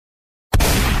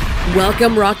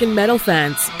Welcome, rock and metal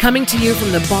fans. Coming to you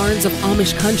from the barns of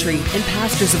Amish country and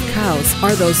pastures of cows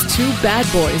are those two bad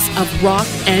boys of rock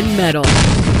and metal.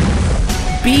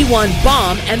 B1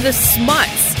 Bomb and the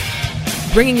Smuts.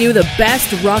 Bringing you the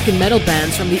best rock and metal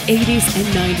bands from the 80s and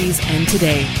 90s and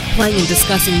today. Playing and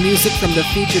discussing music from the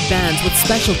featured bands with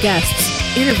special guests,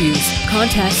 interviews,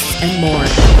 contests, and more.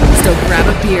 So grab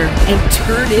a beer and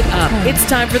turn it up. It's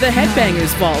time for the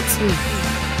Headbangers Vault. 8,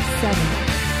 7,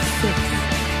 6,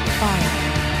 5,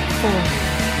 4,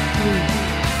 3,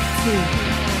 2,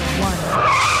 1.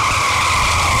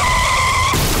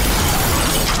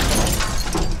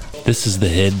 This is the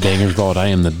Headbangers Vault. I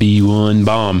am the B1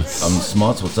 Bomb. I'm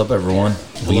Smuts. What's up, everyone?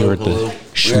 We are at the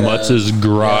Schmutz's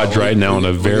garage right now on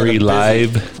a very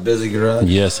live, busy garage.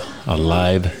 yes, a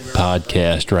live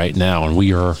podcast right now, and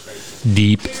we are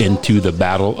deep into the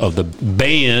battle of the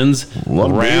bands,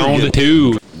 round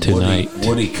 2 tonight.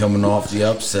 Woody coming off the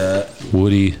upset.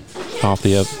 Woody off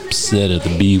the upset of the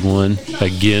B1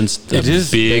 against the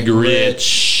Big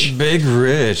Rich. Big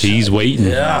Rich. He's waiting.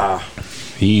 Yeah.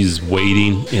 He's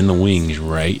waiting in the wings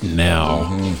right now.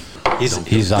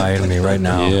 He's eyeing me right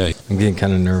now. Yeah. I'm getting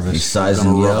kind of He's nervous.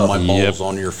 sizing you Rub up. my balls Yep.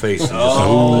 on your face. And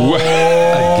Oh,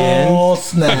 Oh,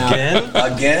 snap.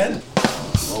 Again?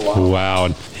 wow.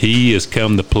 He has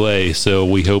come to play, so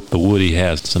we hope the Woody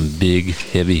has some big,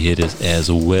 heavy hitters as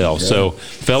well. So,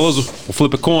 fellas, we'll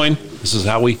flip a coin. This is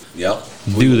how we Yep.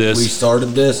 do this. We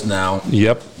started this now.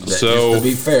 Yep. Just So, to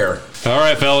be fair. all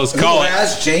right, fellas, Who call it.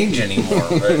 has change anymore?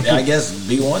 But I guess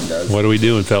B1 does. What are we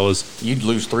doing, fellas? You'd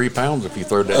lose 3 pounds if you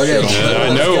throw that Okay, shit on. I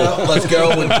let's know. Go, let's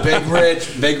go with Big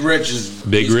Rich. Big Rich is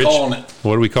Big he's Rich? calling it.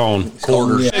 What are we calling?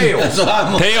 Quarters. Yeah, that's what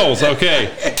I'm- Tails, okay.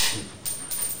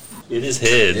 It is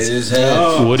heads. It is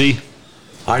head. Woody?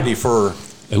 I defer.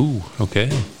 Ooh, okay.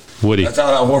 Woody. That's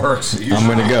how that works. I'm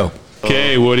going to go.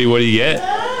 Okay, Woody, what do you get?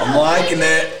 I'm liking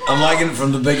it. I'm liking it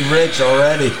from the Big Rich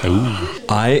already. Ooh.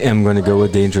 I am going to go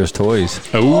with Dangerous Toys.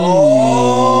 Ooh.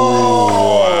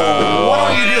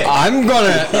 I'm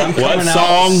What coming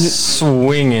song out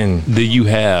swinging. do you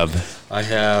have? I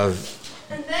have,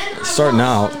 starting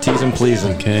out, Tease and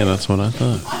Pleasing. Okay, that's what I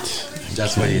thought.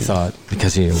 That's what he thought,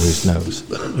 because he always knows.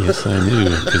 Yes, I knew.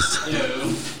 'Cause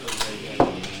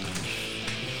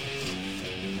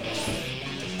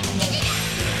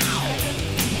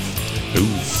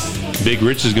ooh, Big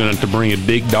Rich is going to have to bring a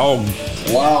big dog.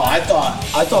 Wow, I thought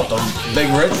the Big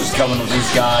Rich was coming with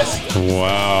these guys.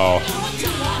 Wow.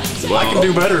 I can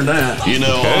do better than that. You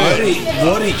know, Okay.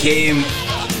 Woody came.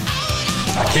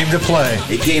 I came to play.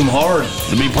 He came hard.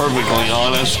 To be perfectly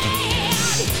honest,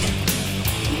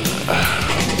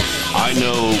 I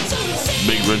know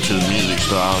Big Rich's music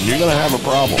style, and you're going to have a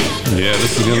problem. Yeah,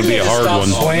 this is going to be a hard one.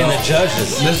 Swaying the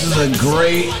judges. This is a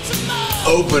great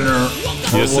opener.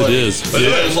 For Yes, it Woody. is. It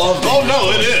is. I love Oh,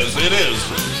 no, it is. It is.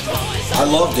 I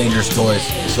love Dangerous Toys,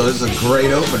 so this is a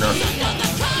great opener.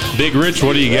 Big Rich,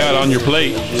 what do you got on your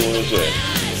plate?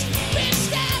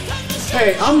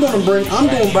 Hey, I'm going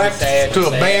back to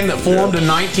a band that formed in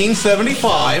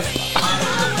 1975.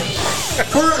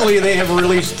 Currently, they have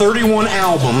released 31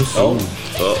 albums. Oh.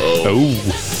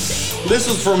 This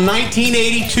is from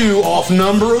 1982 off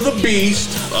Number of the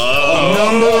Beast.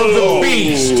 Number of the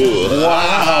Beast.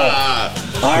 Wow.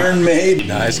 Iron Maiden.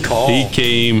 Nice call. He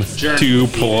came to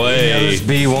play. knows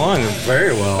B1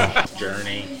 very well.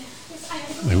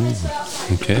 Ooh.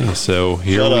 Okay, so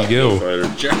here we go.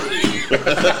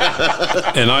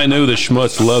 And I know the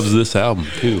Schmutz loves this album,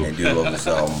 I too. do love this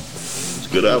album. It's a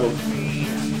good album.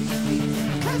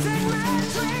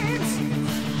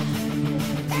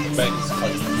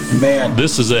 Man,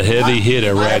 This is a heavy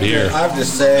hitter right here. I have to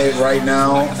say right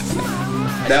now,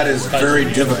 that is very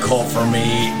difficult for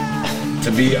me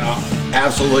to be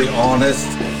absolutely honest.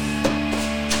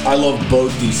 I love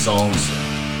both these songs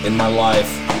in my life.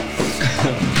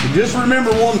 Just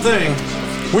remember one thing.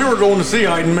 We were going to see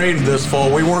Iron Maiden this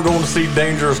fall. We weren't going to see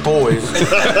Dangerous Toys.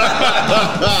 Just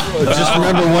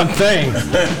remember one thing.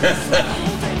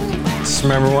 Just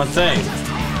remember one thing.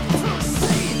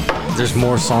 There's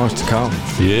more songs to come.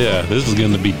 Yeah, this is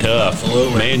going to be tough.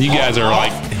 Absolutely. Man, you guys are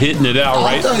like hitting it out I'll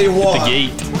right tell you at what. the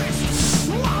gate.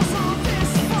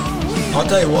 I'll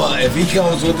tell you what, if he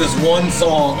comes with this one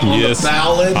song on Yes, the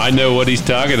ballad, I know what he's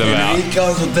talking and about. if he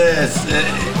comes with this,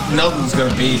 nothing's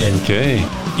going to beat it. Okay.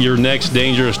 Your next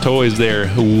Dangerous Toys there,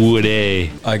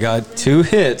 Woody. I got 2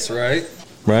 hits, right?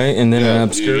 Right? And then an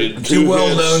obscure. Two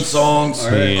well-known songs,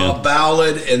 right. a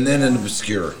ballad, and then an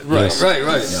obscure. Right.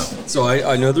 Yeah. So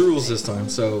I know the rules this time.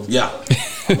 So Yeah,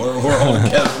 we're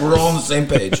all on the same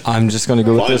page. I'm just going to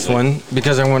go with this one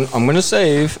because I'm going to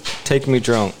save Take Me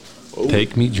Drunk.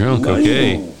 Take Me Drunk,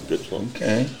 okay. Good song.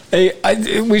 Okay.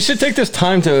 Hey, we should take this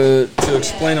time to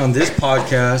explain on this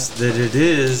podcast that it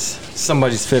is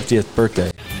somebody's 50th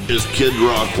birthday. As Kid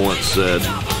Rock once said,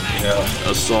 Yeah.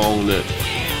 a song that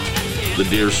the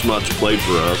Dear Smuts played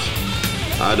for us,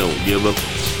 I don't give a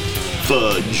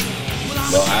fudge.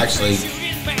 Well, actually,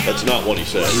 That's not what he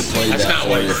said. he played that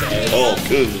for you. Oh,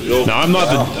 good. Oh, Now I'm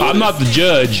not the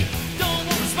judge,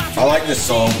 I like this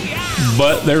song.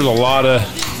 but there's a lot of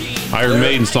Iron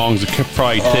Maiden songs that could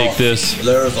probably take this.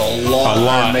 There's a lot of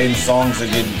lot. Iron Maiden songs that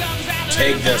could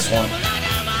take this one.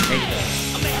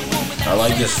 I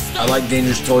like this. I like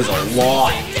Dangerous Toys a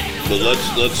lot. but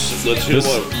let's hear This-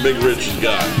 what Big Rich has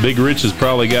got. Big Rich has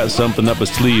probably got something up his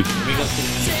sleeve.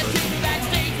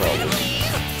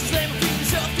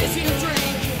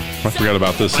 I forgot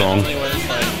about this song.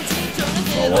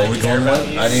 Oh, what are we going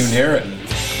with? I didn't even hear it.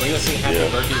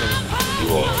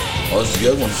 Oh, this is a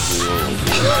good one.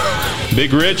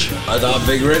 Big Rich, I thought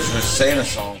Big Rich was saying a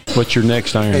song. what's your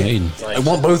next Iron Maiden? I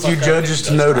want both you judges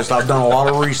to notice I've done a lot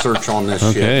of research on this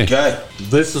Okay. shit. Okay.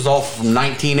 This is off from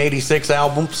 1986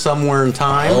 album, Somewhere in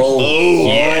Time. Oh,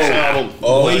 yeah.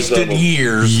 Wasted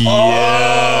Years.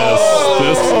 Yes,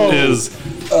 this is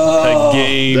a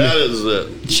game That is a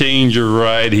changer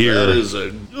right that here. is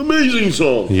an amazing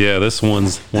song. Yeah, this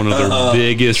one's one of their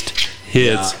biggest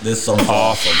hits This song's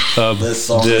off awesome. of This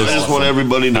song this. is I just want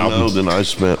everybody to know Albums. that I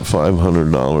spent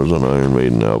 $500 on Iron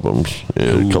Maiden albums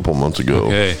a couple months ago.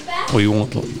 Okay, we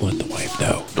won't let the wife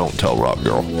know. Don't tell Rock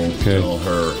Girl. Okay, Tell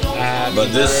her.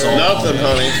 But this song, Nothing,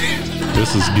 honey.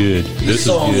 this is good. this This is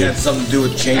song had good. something to do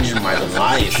with changing my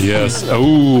life. Yes.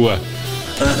 Oh,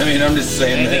 I mean, I'm just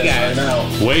saying this right now.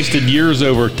 wasted years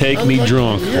over Take Me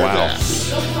Drunk. Wow.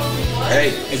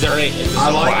 Hey, I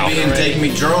like being Take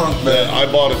Me Drunk, but I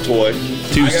bought a toy,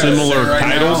 Two I gotta similar say right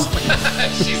titles.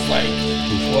 She's like,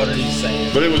 what are you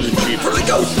saying? but it was a cheap.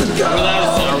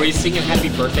 Are we singing Happy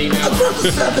Birthday now?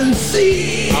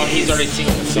 Oh, he's already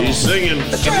singing the song. He's singing.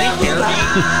 Can they hear me?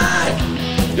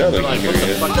 Yeah, they can hear you. They can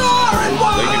hear you.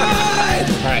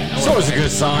 Alright, It's always a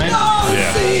good sign.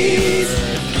 Yeah,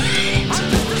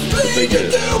 They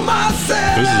did. this is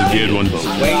a good one.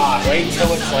 wait till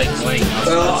it's like playing.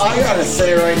 I gotta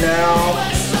say right now,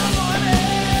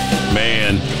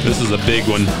 Man, this is a big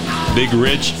one. Big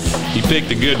Rich, he picked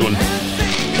a good one.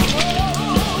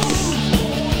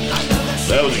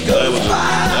 That was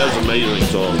an amazing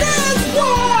song.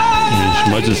 And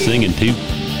Schmutz is singing too.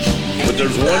 But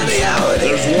there's one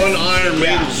Iron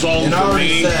Maiden song and I for already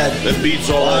me said, that beats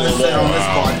all I of haven't said them. on this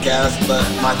podcast, but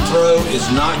my throat is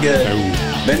not good.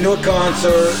 Been to a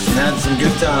concert and had some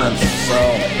good times, so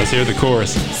Let's hear the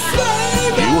chorus.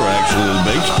 You were actually the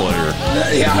bass player.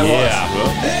 yeah, I was. Yeah.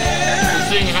 You're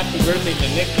singing Happy Birthday to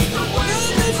Nick.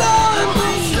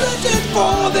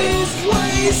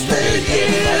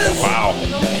 Wow.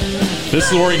 This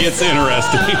is where it gets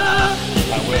interesting.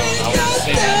 I will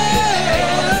sing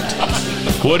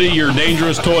that. Woody, your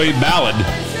Dangerous Toy ballad.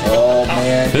 Oh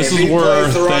man, This if is he where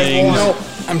plays the right things- one-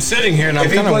 I'm sitting here and I'm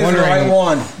If he kind of plays the right wondering,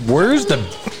 one, where's the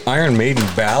Iron Maiden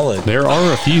ballad? There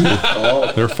are a few.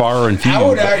 They're far and few. I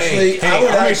would actually. Hey, I would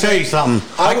let me actually. tell you something.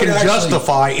 I I would can actually-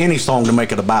 justify any song to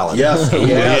make it a ballad. Yes,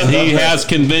 And he has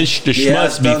convinced the He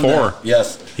has Schmutz done before. that.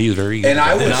 Yes, He's very good. and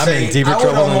I would And I'm say in deeper I would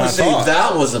trouble than I almost say thought.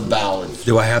 that was a ballad.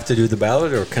 Do I have to do the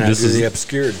ballad or can This I do is- the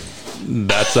obscured?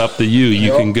 That's up to you.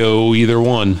 You can go either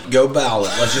one. Go ballad.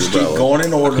 Let's just keep going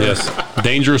in order. Yes.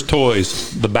 Dangerous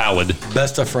Toys, the ballad.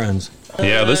 Best of friends.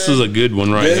 Yeah, this is a good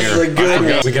one right This here. is a good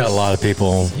one. We got a lot of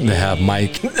people that have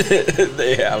mic.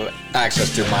 They have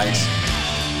access to mics.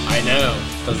 I know,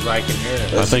 because I can hear it.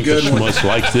 I That's a think the good one. Schmutz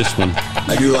likes this one.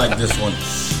 I do like this one.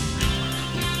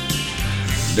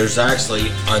 There's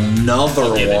actually another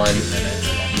one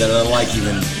that I like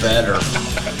even better.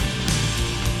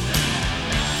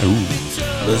 Ooh.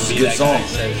 This is a good song.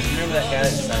 Remember that guy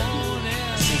that said,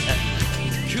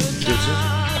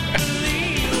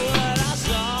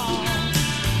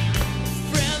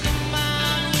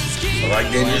 I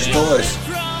like Dangerous Toys.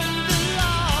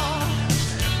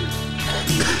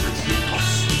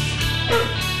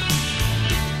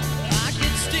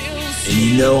 And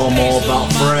you know I'm all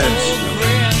about friends.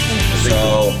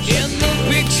 So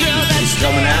he's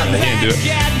coming at me. Can't do it.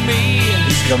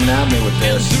 He's coming at me with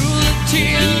this. With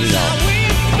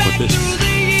this.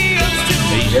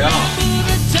 Yeah.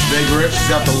 Big Rip's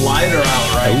got the lighter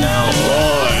out right now. Oh,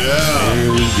 yeah.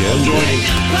 There we go.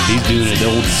 He's doing an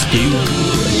old skew.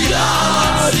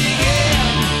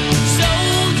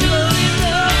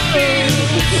 Go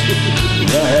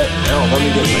ahead. Hell, let me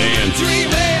get Man. Here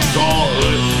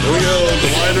we go. The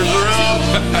lighters are up.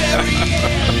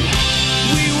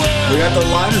 We got the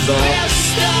lighters on.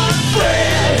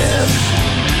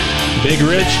 Big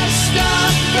Rich,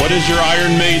 what is your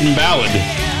Iron Maiden ballad?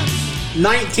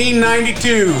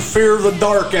 1992, Fear of the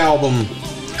Dark album,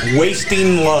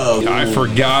 Wasting Love. I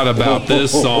forgot about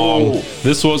this song.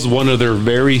 This was one of their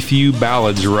very few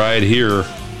ballads right here.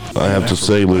 I have to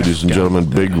say, ladies and gentlemen,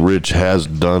 Big Rich has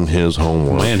done his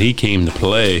homework. Man, he came to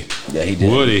play. Yeah, he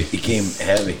did. Woody. He came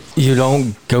heavy. You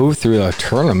don't go through a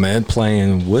tournament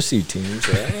playing wussy teams,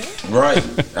 right?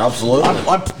 Right. Absolutely.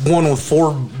 I won with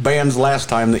 4 bands last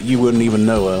time that you wouldn't even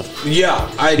know of, Yeah,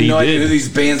 I had He no idea did. who these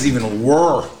bands even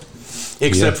were.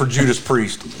 except for Judas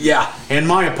Priest. Yeah. And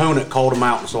my opponent called him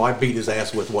out, so I beat his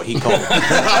ass with what he called him.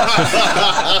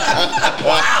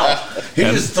 Wow. He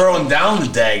was throwing down the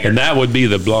dagger. And that would be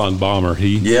the Blonde Bomber.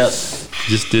 He Yes.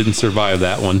 just didn't survive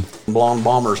that one. Blonde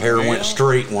Bomber's hair went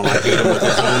straight when I beat him with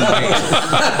his own band.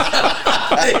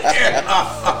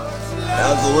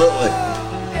 Absolutely.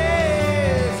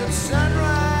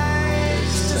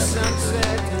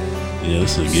 Yeah,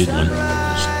 this is a good one.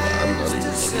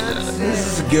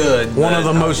 This is good. One of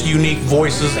the most unique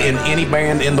voices in any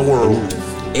band in the world.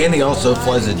 And he also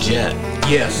flies a jet.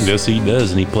 Yes. Yes, he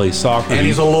does, and he plays soccer. And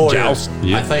he's a lawyer. Joust.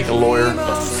 Yeah. I think a lawyer.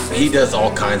 He does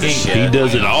all kinds of shit. He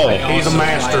does it all. He's a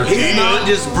master. He's not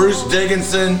just Bruce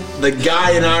Dickinson, the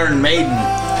guy in Iron Maiden.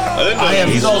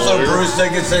 He's also Bruce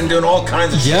Dickinson doing all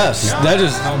kinds of shit. Yes, that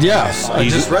is, yes. I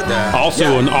He's just read that.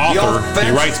 Also an author.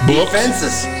 He writes books. He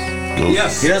fences.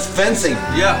 Yes. He does fencing.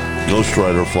 Yeah. Ghost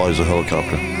Rider flies a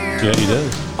helicopter. Yeah, he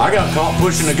does. I got caught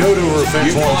pushing a goat over a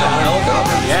fence one fly a time.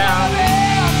 helicopter? Yeah.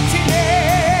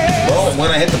 Well, when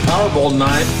I hit the Powerball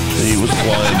tonight, He was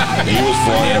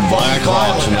flying Black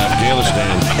Hawks in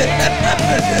Afghanistan.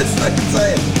 that's what I'm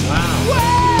saying.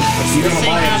 You gonna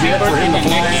buy a jet for him to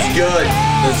fly? That's good.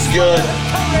 That's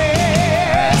good.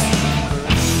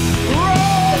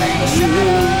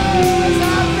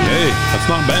 Hey, that's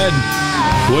not bad.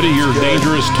 What are your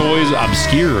dangerous toys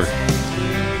obscure?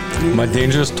 My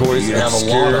Dangerous Toys You have a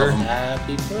lot of Obscure.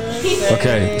 them.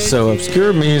 Okay, so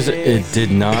Obscure means it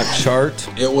did not chart,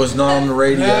 It was not on the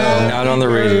radio. not on the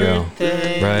radio,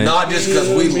 right? Not just because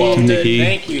we loved it. Nikki.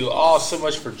 Thank you all so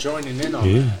much for joining in on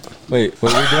Yeah. Wait,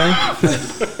 what are we doing?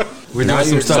 We're doing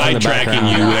some stuff in the Sidetracking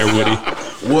background. you there, Woody.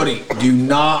 Woody, do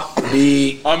not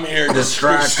be I'm here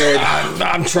distracted.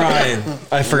 I'm trying.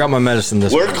 I forgot my medicine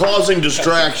this We're week. causing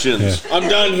distractions. I'm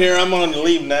done here. I'm on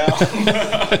leave now.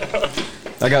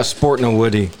 I got Sporting a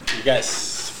Woody. You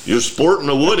guys. You're sporting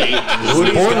a Woody.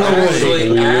 Actually,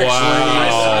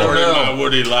 I don't know. my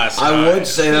Woody last I would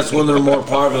say that's one of their more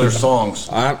popular songs.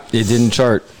 It didn't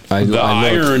chart. The looked.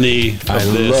 irony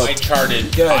of this. I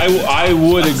charted. Good. I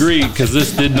would agree because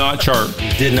this did not chart.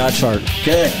 Did not chart.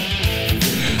 Okay.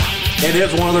 It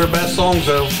is one of their best songs,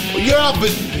 though. Yeah,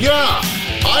 but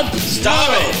Stop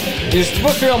it. You're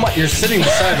supposed to be on my. You're sitting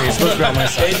beside me. You're supposed to be on my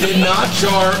side. It did not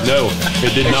chart. No,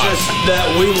 it did It's not. just that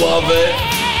we love it.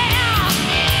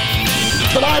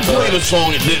 But I played a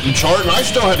song that didn't chart, and I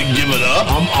still had to give it up.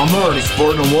 I'm already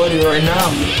sporting a Woody right now.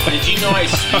 Did you know I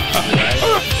speak to you,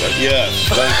 right? Yes,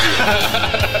 thank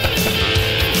you.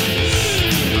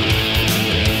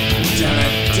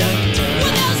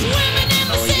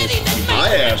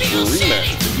 I asked for a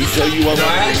rematch. Did he tell you what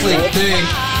I actually think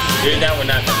Dude, that one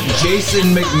not.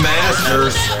 Jason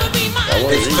McMasters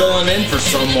is filling in for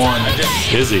someone.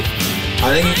 Is he?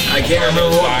 I can't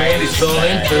remember what band he's filling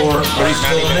in for, but he's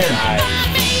filling in.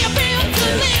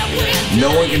 No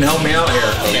one can help me out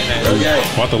here. Okay.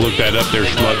 We'll have to look that up there,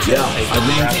 Schmutz. Yeah, I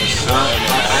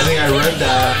think I read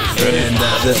that and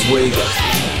this week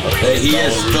that he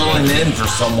is filling in for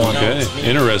someone. Okay,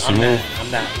 interesting. We'll I'm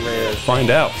not rare.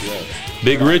 find out.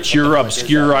 Big Rich, your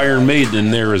obscure Iron Maiden,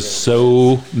 and there is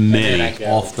so many.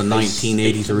 Off the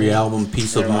 1983 album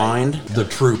Peace of Mind, The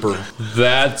Trooper.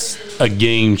 That's a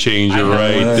game changer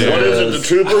right What there. is it, the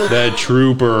Trooper? That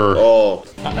Trooper. Oh,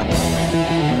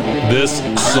 This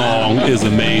song is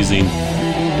amazing.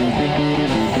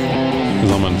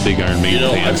 Because I'm a big Iron Maiden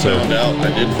I fan, so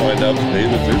did find out today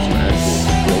that there's an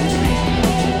actual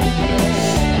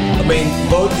I mean,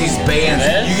 both these bands,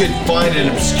 you can find an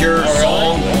obscure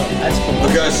song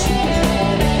because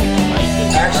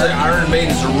actually Iron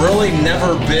Maiden's really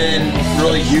never been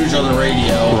really huge on the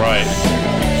radio. right.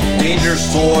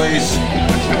 Dangerous Toys,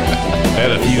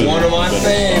 Had a few. one of my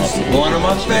faves.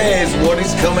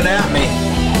 Woody's coming at me.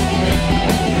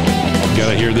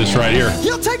 Gotta hear this right here.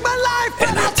 You'll take my life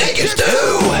and I'll take yours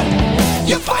too.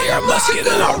 You fire a musket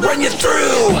and I'll run you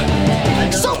through.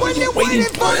 So when you're waiting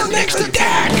for the next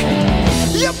attack,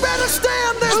 you better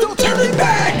stand, there's no turning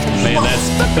back. Man, that's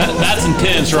That's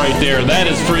intense right there. That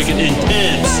is freaking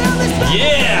intense.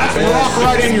 Yeah. Rock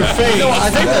right in your face. No, I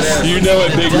think that's You know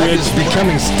it, Big deck Rich. is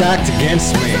becoming stacked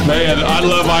against me. Man, I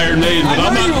love Iron Maiden. I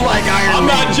but know you like Iron I'm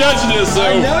not Maiden. judging this,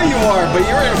 I though. know you are, but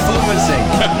you're influencing.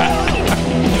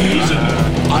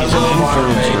 I love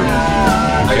Iron Maiden.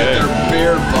 I got their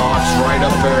beer box right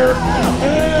up there.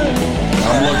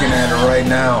 I'm looking at it right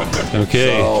now.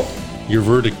 Okay. So, Your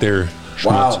verdict there, Schmutz.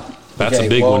 wow. That's Okay, a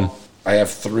big well, one. I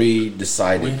have 3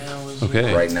 decided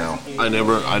Okay. right now. I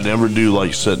never do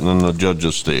like sitting on the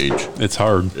judge's stage. It's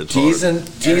hard. It's hard.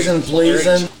 Teasing,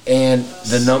 pleasing, and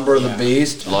the number of the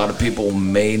beast. A lot of people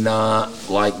may not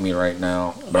like me right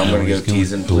now, but I'm going to go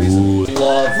teasing, pleasing.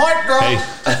 Love. Hey,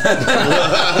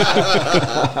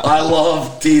 I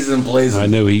love teasing, pleasing. I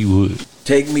know he would.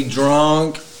 Take Me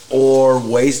Drunk or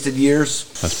Wasted Years.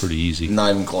 That's pretty easy. Not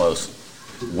even close.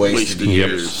 Wasted Wasted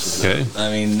Years. Okay.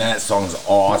 I mean, that song's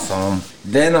awesome.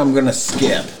 Then I'm going to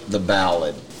skip the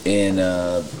ballad. In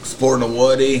Sporting a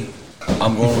Woody,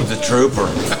 I'm going with the Trooper.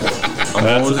 I'm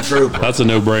going with the Trooper. That's a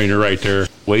no-brainer right there.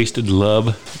 Wasted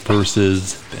Love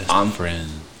versus Best Friend.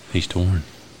 He's torn.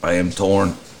 I am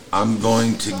torn. I'm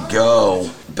going to go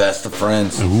Best of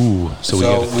Friends. Ooh, so we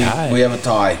got a tie. We have a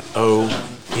tie.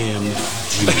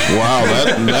 Wow,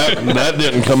 that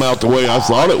didn't come out the way I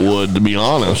thought it would, to be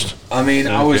honest. I mean,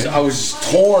 I was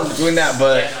torn between that,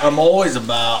 but I'm always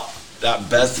about that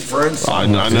Best of Friends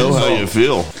song. I know how you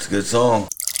feel. It's a good song.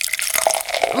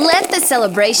 Let the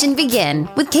celebration begin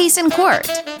with Case and Court.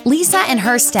 Lisa and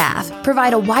her staff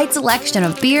provide a wide selection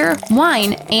of beer,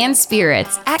 wine, and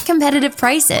spirits at competitive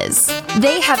prices.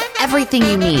 They have everything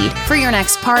you need for your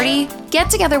next party, get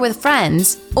together with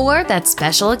friends, or that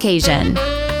special occasion.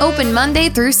 Open Monday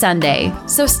through Sunday,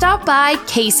 so stop by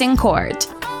Case and Court,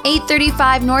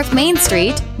 835 North Main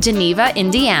Street, Geneva,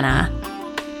 Indiana.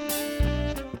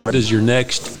 What is your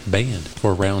next band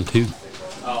for round 2?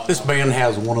 This band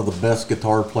has one of the best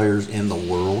guitar players in the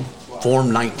world.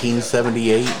 Formed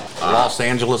 1978, Los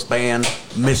Angeles band,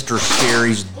 Mr.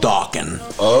 Scary's Dokken.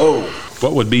 Oh.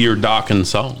 What would be your Dokken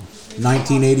song?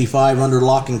 1985 Under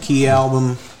Lock and Key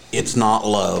album, It's Not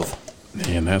Love.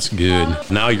 Man, that's good.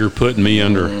 Now you're putting me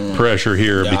under pressure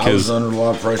here Yeah, I because was under a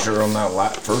lot of pressure on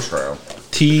that first round.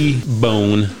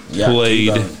 T-Bone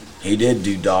played T-Bone. He did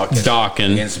do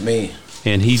Dokken against me.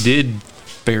 And he did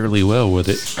fairly well with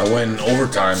it. I went in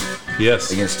overtime.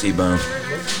 Yes. Against T-Bone.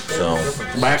 So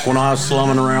Back when I was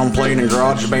slumming around playing in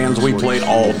garage bands, we played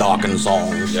all Dokken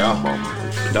songs.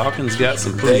 yeah, Dawkins got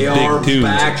some pretty they are big tunes.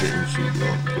 back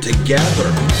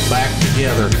together. Back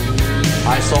together.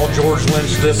 I saw George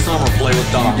Lynch this summer play with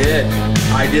Dokken. Did.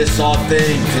 I just saw a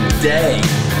thing today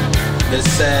that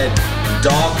said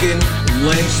Dokken,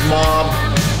 Lynch Mob,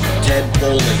 Ted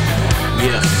Foley.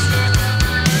 Yes.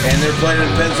 And they're playing in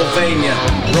Pennsylvania.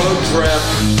 Road trip.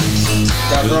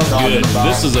 That's what I'm talking Good. about.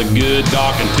 This is a good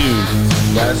Dokken tune.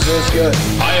 That's good.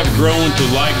 I have grown to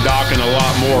like Dokken a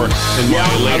lot more in my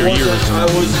later years. I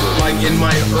was like in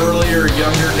my earlier,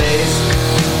 younger days,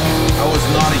 I was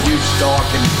not a huge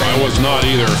Dokken fan. I was not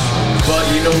either. But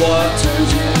you know what?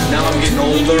 Now I'm getting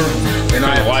older, and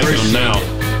I like them appreciate now. it.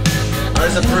 I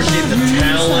just appreciate the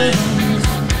talent,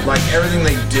 like everything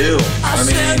they do. I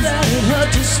mean,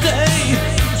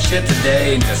 shit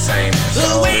today ain't the same. So,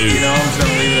 you know, I'm just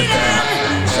gonna leave it at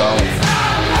that. So,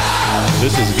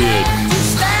 this is good.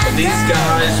 these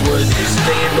guys would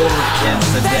stand over kids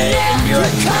today and be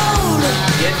like,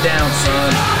 get down,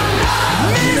 son.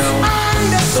 You know,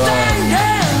 so.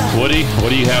 Woody, what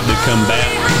do you have to combat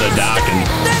the Dokken?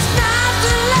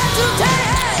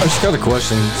 I just got a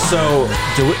question. So,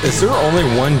 is there only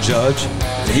one judge?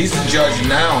 He's the judge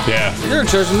now. Yeah. You're a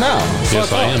judge now.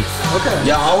 Yes, I am. Okay.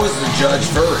 Yeah, I was the judge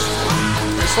first.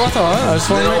 That's what I thought. I just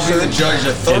want Then to I'll make be sure. the judge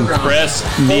the third round.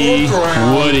 Impress me, Fourth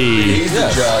round, Woody. He's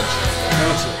the judge.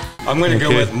 I'm going to go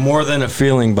Okay. with More Than a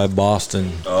Feeling by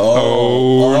Boston.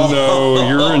 Oh, no,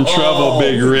 you're in trouble,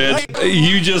 Big Rich.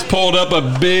 You just pulled up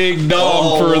a big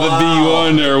dog for the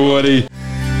B1 there, Woody.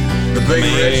 The Big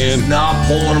Rich is not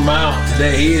pulling him out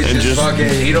today. He is just fucking,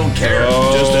 he don't care.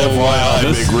 Just FYI,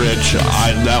 this- Big Rich,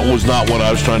 that was not what I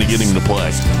was trying to get him to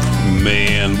play.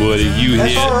 Man, Woody, you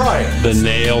That's hit all right. the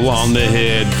nail on the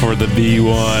head for the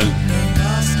B1.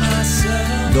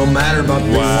 Don't matter about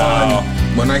the Wow. B1.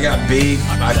 When I got beat,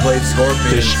 I played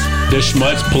Scorpions. The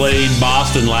Schmutz played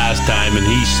Boston last time, and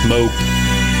he smoked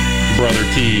Brother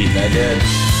T. I did.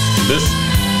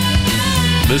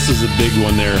 This is a big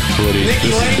one there, Woody. Nikki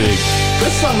This is Lane, big.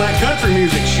 That's some of that country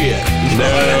music shit. No,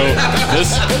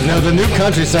 No, the new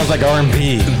country sounds like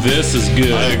R&B. this is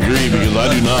good. I agree because I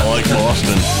do not like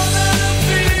Boston.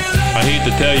 I I hate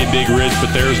to tell you, Big Rich, but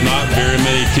there's not very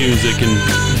many tunes that can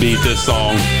beat this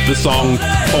song. This song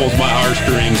pulls my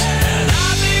heartstrings.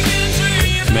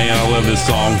 Man, I love this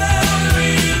song.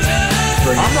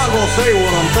 I'm not going to say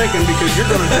what I'm thinking because you're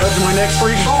going to judge my next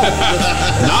 3 songs.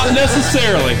 Not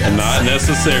necessarily. Not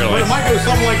necessarily. But it might go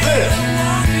something like this.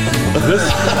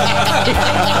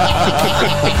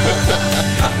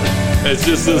 It's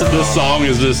just this song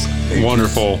is just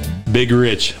wonderful. Big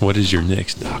Rich, what is your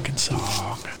next Dokken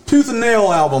song? Tooth and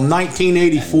Nail album,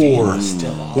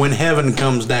 1984. When Heaven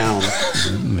Comes Down.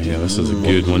 Man, this is a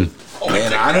good one.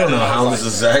 Man, I don't know how this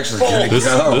is actually going to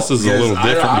go. This is a little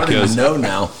different I don't because even know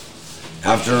now.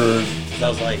 After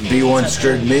B1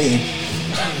 stripped me,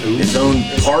 his own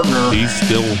partner. He's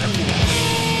still.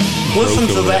 Listen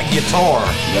to that guitar.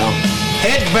 Yeah.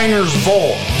 Headbangers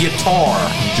Vault guitar.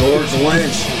 George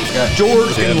Lynch.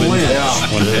 George and Lynch.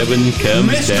 Yeah. When Heaven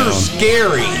Comes Mr. Down.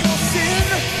 Scary.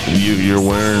 You're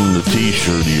wearing the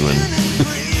T-shirt even.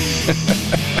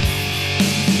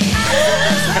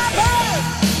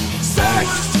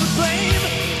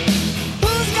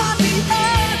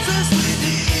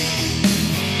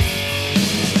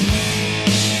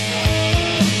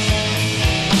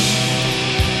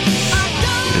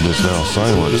 It is now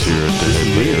silence here at the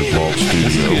Headbangers Vault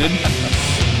Studio.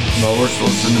 Well, we're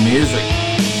supposed to listen to music.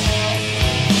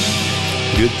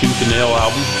 Good Tooth and Nail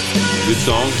album. Good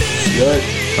song. Good.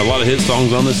 A lot of hit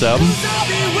songs on this album.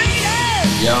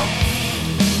 Yeah.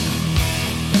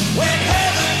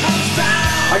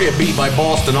 I get beat by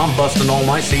Boston. I'm busting all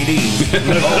my CDs.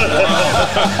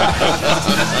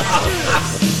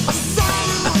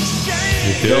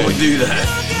 Okay. Don't do that.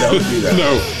 Don't do that.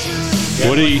 No.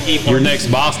 Woody, your next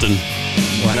Boston.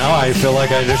 Well, now I feel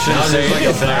like I just shouldn't Sounds say like a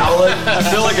anything. ballad. I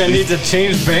feel like I need to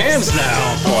change bands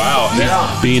now. Wow.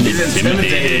 Yeah. Being He's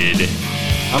intimidated.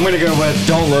 I'm gonna go with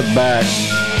 "Don't Look Back."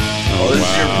 Oh, this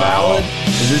is your ballad?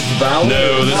 Is this the ballad?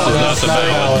 No, this is not that's the not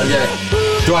ballad.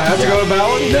 Okay. Do I have to go to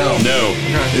ballad? No. No.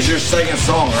 This is your second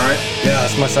song, right? Yeah,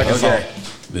 that's my second Okay. song.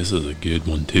 This is a good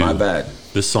one, too. My bad.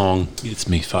 This song gets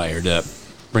me fired up.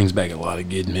 Brings back a lot of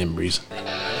good memories.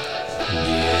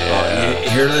 You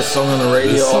hear this song on the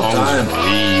radio This all the song's time.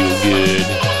 real good.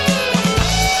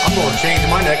 I'm going to change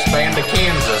my next band to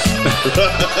Kansas.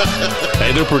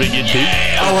 Hey, they're pretty good, too.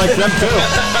 I like them too.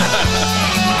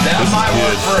 That might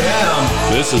work good. for him.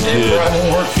 This is It good. probably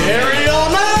won't work for me. Carry on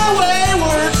my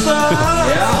wayward son.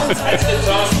 Yeah. That's a good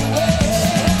song.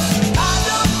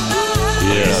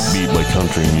 Yes. Beat by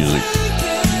country music.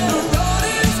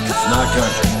 It's not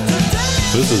country.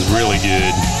 This is really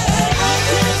good.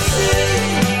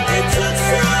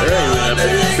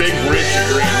 Big Rich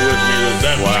agreeing with me that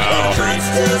that's Wow. country.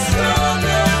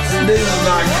 This is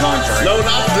not country. No,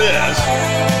 not this.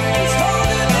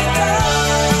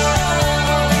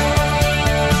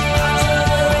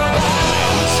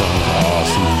 This song's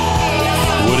awesome.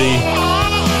 Woody,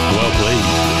 well played.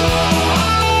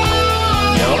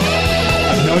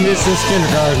 I've known you since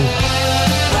kindergarten.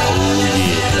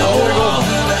 Oh,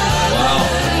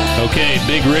 yeah. Okay,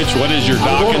 Big Rich, what is your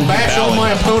I'm going Dokken to bash on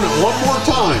my ballad? opponent one more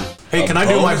time. Hey, can I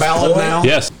do my bonus ballad point? now?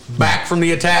 Yes. Back from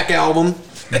the Attack album,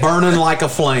 Burning Like a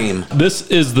Flame. This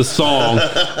is the song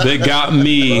that got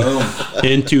me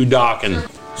into Dokken.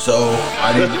 So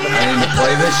I need to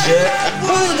play this shit.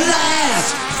 Would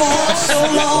last for so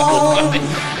long.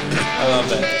 I love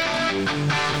that.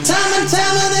 Time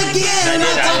and again, I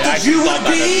thought that you would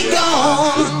be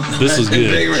gone. This is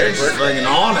Big good. Rich is fucking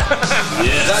on it.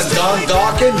 Is that Don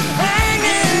Dokken?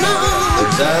 Hanging on.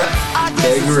 Is that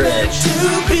Big Rich?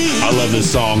 I love this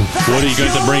song. What are you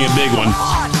going to bring a big one?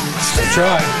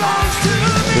 Try.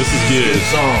 This is good. Good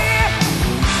song.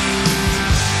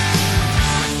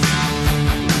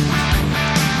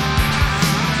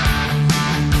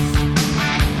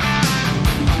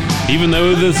 Even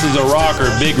though this is a rocker,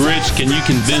 Big Rich, can you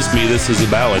convince me this is a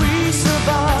ballad? This is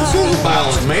a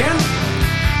ballad, man.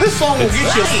 This song will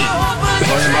get you.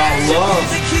 Talking about love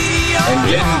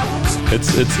and getting.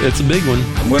 It's a big one.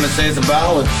 I'm gonna say it's a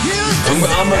ballad.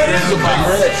 I'm agreeing with Big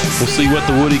Rich. We'll see what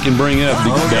the Woody can bring up.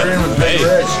 I'm agreeing with Big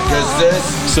Hey, Rich because this.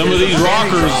 some of is these a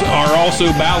rockers are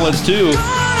also ballads too.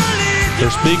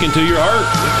 They're speaking to your heart.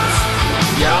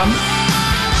 Yeah,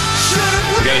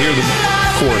 You gotta hear the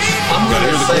chorus. I'm Gotta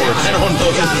gonna hear the say chorus. I don't know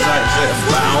if this is actually a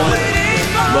ballad,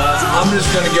 but I'm just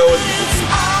gonna go with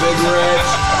Big Rich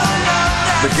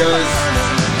because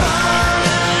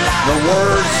the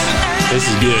words This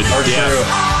is good. are Yeah. true.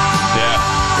 Yeah.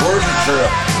 Words are true.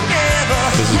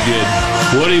 This is good.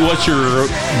 Woody, what's your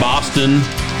Boston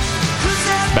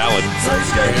ballad?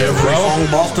 Every song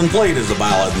Boston played is a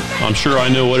ballad. I'm sure I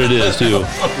know what it is too.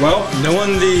 Well,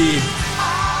 knowing the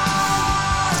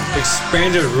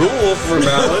expanded rule for a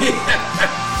ballad.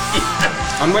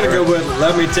 I'm gonna go with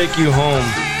 "Let Me Take You Home."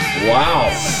 Wow,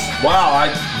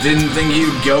 I didn't think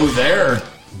you'd go there.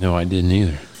 No, I didn't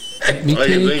either. I can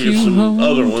think of some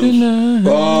other ones.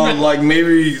 Oh, like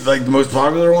maybe like the most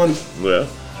popular one. Yeah.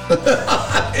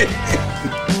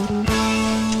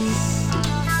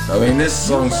 I mean, this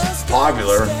song's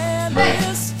popular.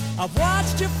 I've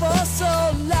watched you for so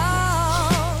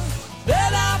long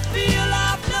that I feel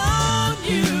I've known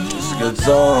you. It's a good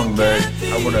song, but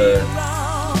I would have.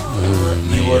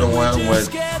 You would have went with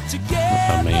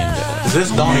Amanda. Is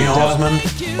this Donny Osmond?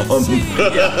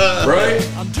 right?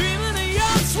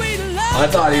 I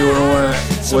thought you would have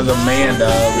went with Amanda.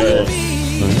 But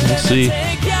We'll see.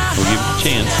 We'll give it a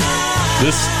chance.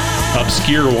 This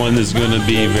obscure one is going to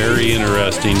be very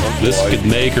interesting. This could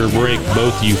make or break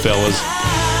both you fellas.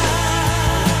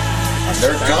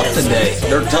 they're tough today.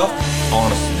 They're tough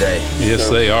on us today. Yes,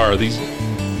 they are. These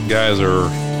guys are,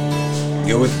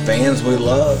 Go with bands we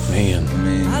love. man. I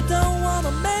mean, I don't want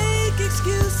to make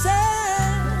excuses.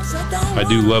 I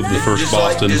do love the first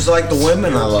Boston. Just like the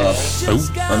women I love.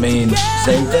 Oh, I mean,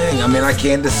 same thing. I mean, I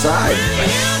can't decide.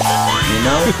 You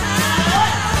know?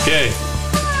 okay.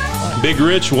 Big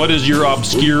Rich, what is your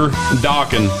obscure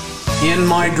Dokken? In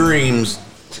My Dreams.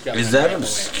 Is that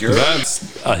obscure?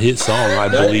 That's a hit song, I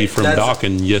believe, from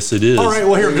Dokken. Yes, it is. All right,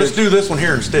 well, here, just do this one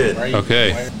here instead.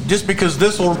 Okay. Just because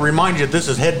this will remind you this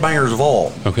is Headbangers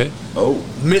Vault. Okay. Oh.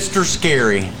 Mr.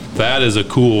 Scary. That is a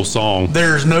cool song.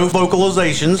 There's no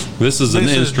vocalizations. This is an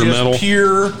instrumental. Just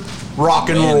pure rock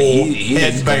and roll he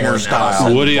is headbanger going style.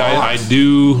 outside. Woody, I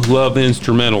do love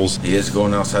instrumentals. He is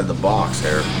going outside the box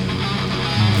there.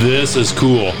 This is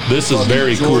cool. This is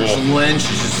very cool. George Lynch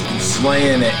is just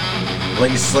slaying it.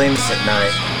 Like he's slaying us at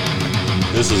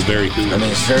night. This is very cool. I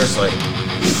mean, seriously.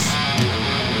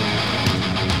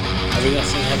 Are we gonna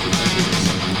sing happy birthday?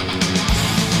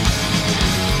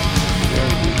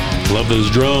 Love those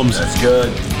drums. That's good.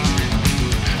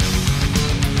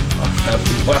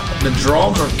 The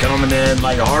drums are coming in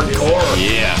like hardcore.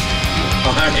 Yeah.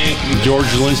 I mean, George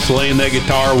Lynch slaying that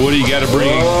guitar. Woody, you got to bring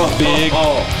it big.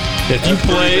 If you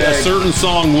play a certain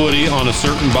song, Woody, on a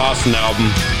certain Boston album,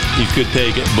 you could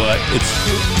take it, but it's.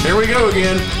 Here we go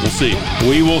again. We'll see.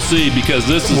 We will see because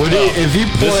this is Woody, tough. if you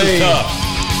This is play tough.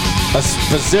 a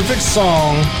specific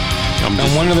song I'm on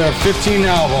just, one of their 15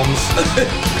 albums,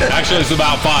 actually, it's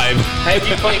about 5. Hey, if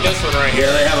you play this one right here.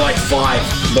 yeah, they have like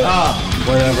 5. But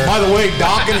whatever. By the way,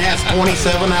 Dokken has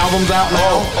 27 albums out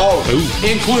now,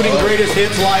 including greatest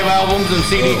hits live albums and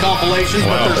CD compilations,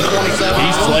 Wow. but there's 27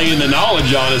 He's albums. slaying the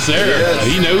knowledge on us there. Yes.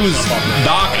 He knows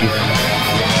Dokken.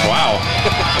 Wow.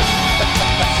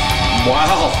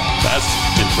 wow, That's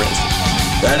impressive.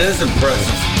 that is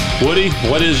impressive. Woody,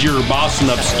 what is your Boston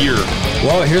obscure?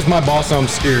 Well, here's my Boston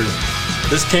Obscure.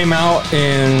 This came out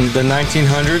in the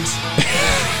 1900s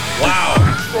Wow.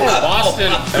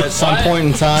 Boston. at some point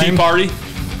in Tea time. Party?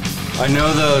 I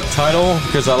know the title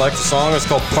because I like the song. It's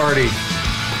called Party.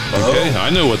 Okay, I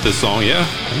know what this song, yeah.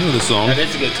 I know this song. That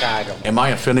is a good title. Am I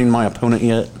offending my opponent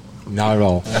yet? Not at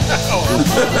all.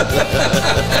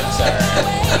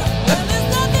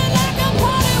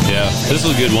 Yeah, this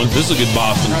is a good one. This is a good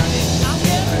Boston.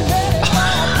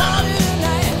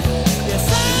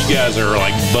 You guys are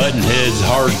like button heads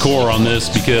hardcore on this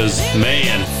because,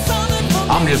 man,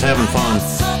 I'm just having fun.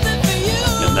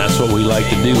 and that's what we like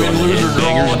to do Win, on the lose, or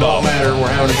draw, Headbangers it Ball. don't matter.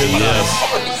 We're having a good time. Yes.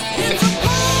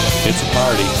 It's a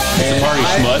party. It's a party,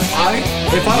 smut.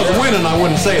 If I was winning, I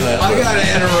wouldn't say that. I'm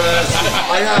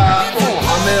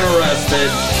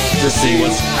interested to see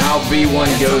how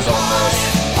B1 goes on this.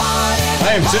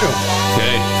 I am too.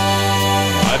 Okay.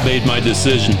 I made my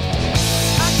decision.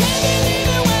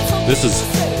 This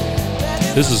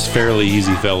is fairly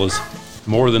easy, fellas.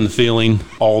 More Than the Feeling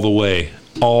all the way.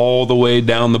 All the way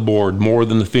down the board. More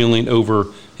Than the Feeling over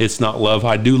It's Not Love.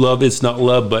 I do love It's Not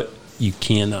Love, but you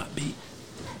cannot beat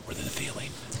More Than the Feeling.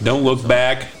 Don't Look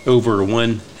Back over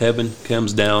When Heaven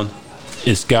Comes Down.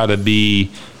 It's got to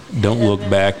be Don't Look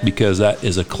Back because that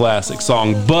is a classic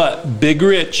song. But Big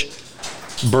Rich,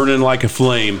 Burning Like a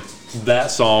Flame.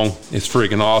 That song is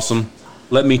freaking awesome.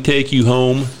 Let Me Take You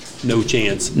Home. No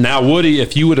chance. Now, Woody,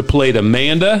 if you would have played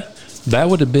Amanda, that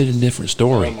would have been a different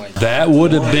story. That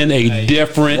would have been a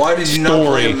different Why did you not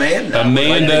play story. Amanda?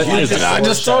 Amanda Like, you is just- I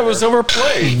just thought it was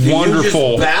overplayed.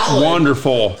 wonderful. ballad.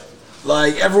 Wonderful.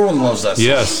 Like, everyone loves that song.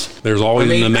 Yes, there's always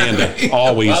I mean- an Amanda.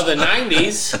 Always. Well, the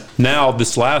 90s. Now,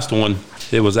 this last one,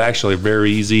 it was actually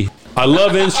very easy. I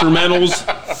love instrumentals.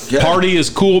 Yeah. Party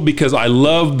is cool because I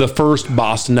love the first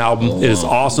Boston album. It is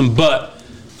awesome, but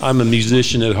I'm a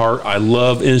musician at heart. I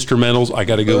love instrumentals. I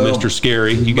got to go Mr.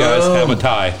 Scary. You guys have a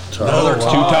tie. Another Two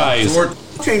ties. So we're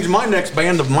change my next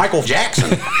band to Michael Jackson.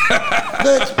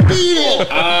 Let's beat it.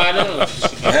 I don't know.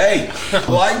 Hey, I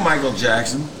like Michael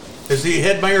Jackson. Is he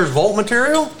Headbangers Vault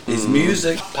material? His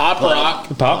music. Pop rock.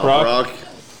 Pop rock.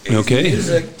 Okay.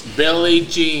 Music. Billie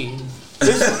Jean.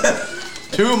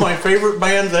 Two of my favorite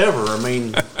bands ever. I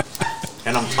mean,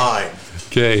 and I'm tied.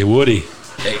 Okay, Woody.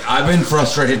 Hey, I've been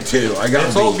frustrated too. I got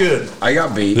It's beat. all good. I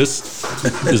got beat. This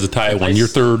is a tie one. Your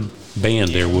third band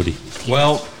there, Woody.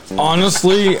 Well,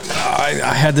 honestly,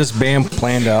 I had this band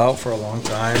planned out for a long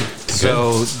time.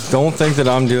 So don't think that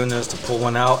I'm doing this to pull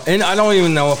one out. And I don't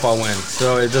even know if I'll win.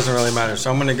 So it doesn't really matter. So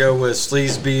I'm going to go with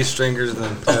Sleaze B, Stringers,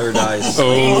 and Paradise.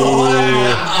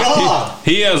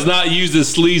 He has not used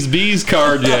his Sleaze B's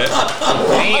card yet.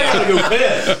 I gotta go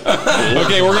piss.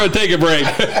 Okay, we're going to take a break.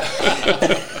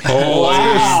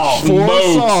 Wow. Four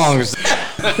songs.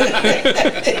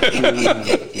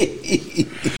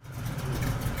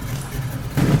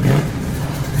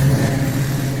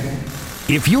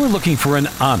 If you're looking for an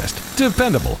honest,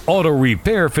 dependable auto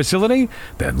repair facility,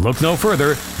 then look no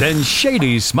further than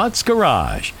Shady Smuts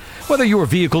Garage. Whether your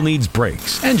vehicle needs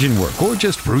brakes, engine work, or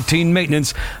just routine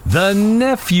maintenance, the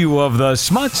nephew of the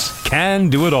Smuts can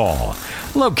do it all.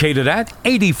 Located at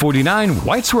 8049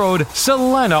 Whites Road,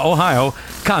 Salina, Ohio,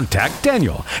 contact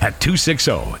Daniel at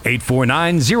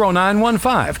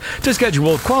 260-849-0915 to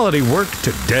schedule quality work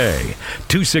today.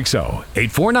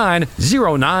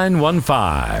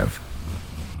 260-849-0915.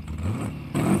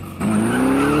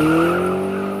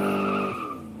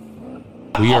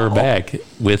 We are back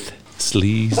with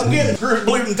Sleaze. I'm getting Bruce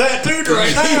Bleeding tattooed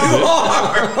right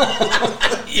now.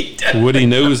 Woody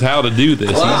knows how to do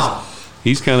this. Wow.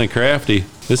 He's kind of crafty.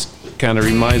 This kind of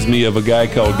reminds me of a guy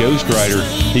called Ghost Rider.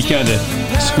 He kind of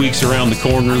squeaks around the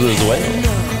corners as well.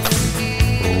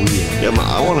 Oh, yeah. Yeah,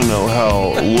 I want to know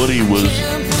how Woody was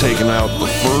taken out the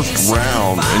first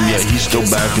round, and yet he's still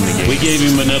back in the game. We gave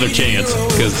him another chance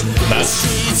because that's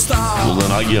Well,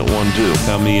 then I get one too.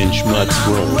 how me and Schmutz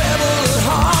roll.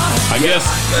 I guess.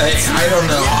 Hey, I don't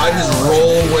know. I just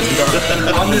roll with the.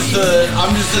 I'm just a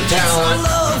talent.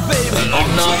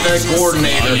 I'm not the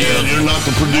coordinator. Yeah, you're not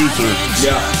the producer.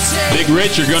 Yeah. Big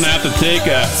Rich, you're going to have to take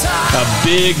a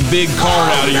big card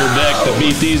out of your deck to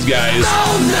beat these guys.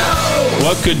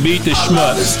 What could beat the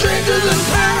Schmutz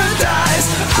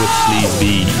with Sleaze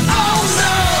B?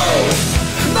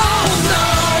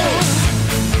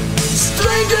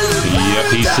 Yep,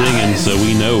 he's singing, so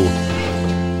we know.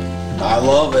 I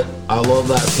love it. I love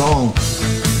that song.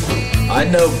 I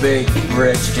know Big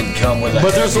Rich can come with a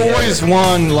But there's heavy always hitter.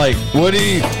 one, like,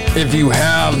 Woody, if you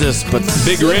have this but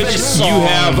Big Rich, song, you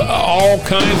have all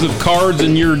kinds of cards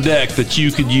in your deck that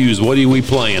you could use. What are we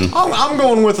playing? I'm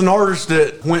going with an artist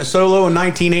that went solo in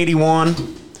 1981.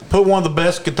 Put one of the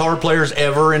best guitar players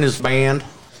ever in his band.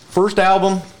 First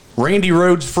album, Randy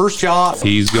Rhoads' First Shot.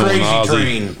 He's going Crazy Ozzy.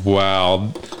 Train.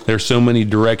 Wow. There's so many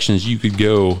directions you could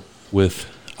go with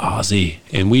Ozzy.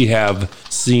 And we have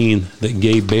seen that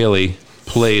Gabe Bailey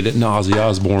played an Ozzy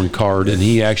Osbourne card, and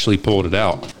he actually pulled it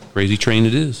out. Crazy Train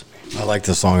it is. I like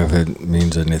the song if it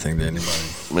means anything to anybody.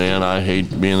 Man, I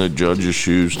hate being the judge's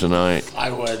shoes tonight.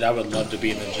 I would love to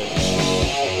be in the gym.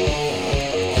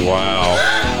 Wow.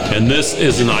 And this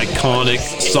is an iconic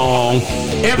song.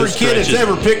 Every This kid that's stretches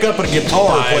ever picked up a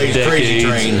guitar 5 plays Crazy decades.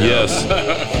 Train. Yes.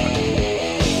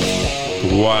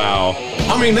 Wow.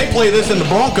 I mean, they play this in the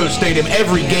Broncos Stadium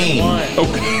every game.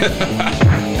 Okay.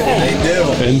 They do.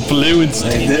 Influenced.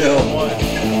 They do.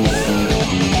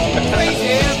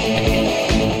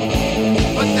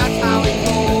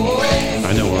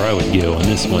 I know where I would go on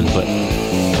this one, but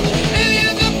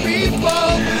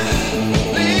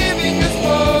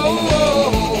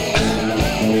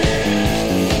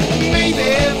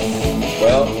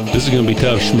Well, this is going to be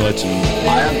tough, Schmutz.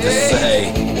 I have to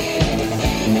say,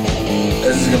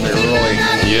 this is going to be really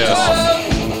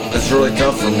tough. It's really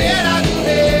tough for me.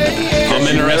 I'm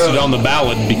interested on the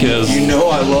ballot because You know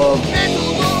I love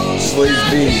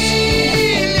Sleaze Bees.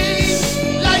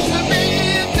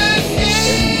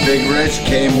 And Big Rich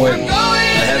came with a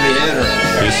heavy hitter.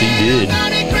 yes, he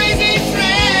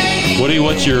did. Woody,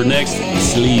 what's your next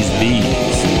Sleaze Bees?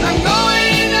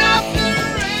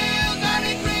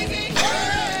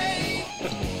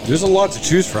 There's a lot to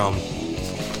choose from.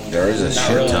 There is a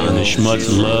shit And ton. the Schmutz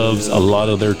loves a lot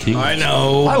of their teams. I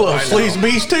know. I love Sleaze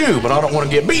Beast too, but I don't want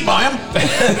to get beat by him.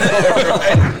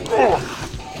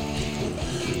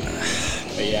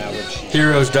 But yeah, Rich.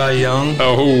 Heroes Die Young.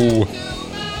 Oh.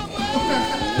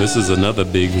 This is another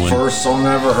big one. First song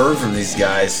I ever heard from these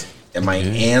guys in my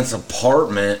aunt's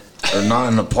apartment, or not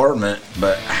an apartment,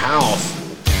 but house.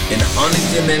 in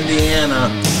Huntington,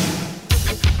 Indiana.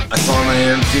 I saw him on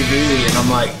MTV, and I'm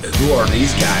like, who are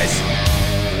these guys?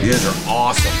 These guys are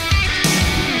awesome.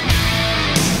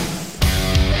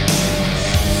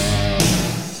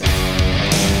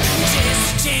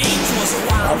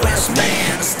 Wild West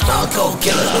man, Stone Cold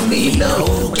Killer to me,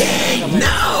 no gang,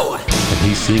 no. And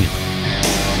he's singing.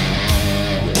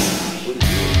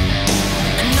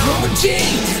 And Norma Jean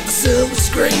hit the silver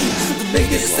screen, the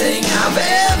biggest thing I've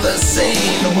ever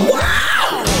seen.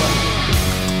 Wow.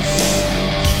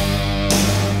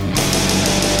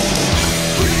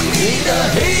 Bring me the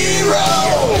hero.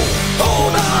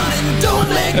 Hold on and don't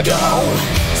let go.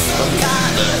 Some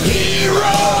kind of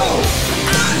hero. I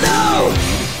know.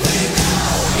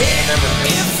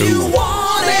 If you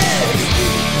want it,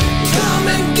 come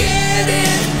and get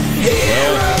it.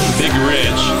 Well, Big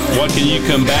Rich, what can you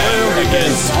combat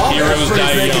against Heroes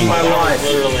Die Young? My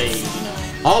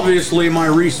life. Obviously, my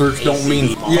research don't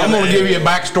mean. I'm going to give you a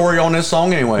backstory on this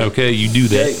song anyway. Okay, you do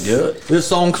that. Do it. This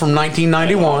song's from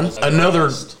 1991. Another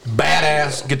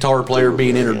badass guitar player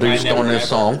being introduced on this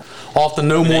song. Off the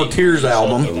No More Tears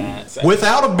album.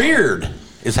 Without a Beard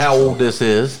is how old this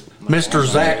is. Mr.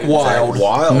 Zakk Wylde,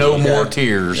 No More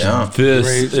Tears. Yeah. This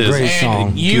is great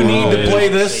song. You need to play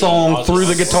this song through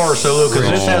the guitar solo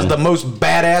because this has the most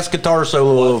badass guitar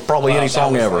solo of probably any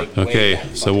song ever. Okay,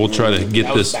 so we'll try to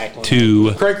get this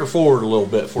to Crank her forward a little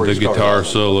bit for the guitar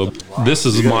solo. This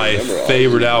is my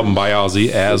favorite album by Ozzy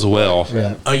as well.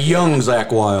 A young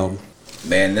Zakk Wylde.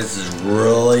 Man, this is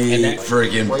really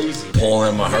freaking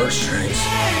pulling my heartstrings.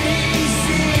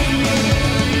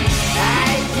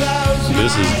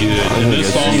 This is good. And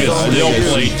this song is still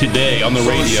played today on the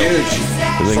radio.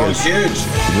 I think I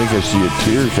see a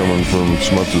tear coming from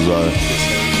Smuts' eye.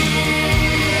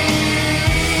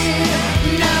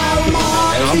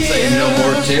 And I'm saying no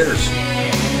more tears.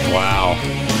 Wow.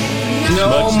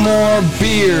 No more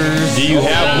beers. Do you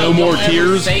have no more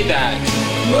tears? Say that.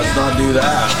 Let's not do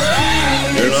that.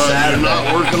 You're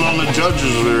not working on the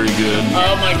judges very good.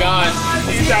 Oh my God.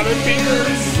 It's got a beer.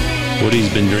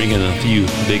 Woody's been drinking a few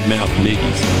Big Mouth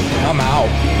Mickeys. I'm out.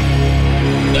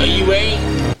 No, you ain't.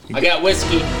 I got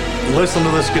whiskey. Listen to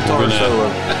this guitar solo.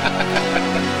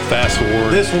 Fast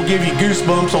forward. This will give you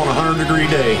goosebumps on a 100-degree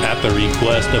day. At the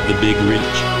request of the Big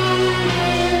Rich.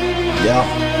 Yeah.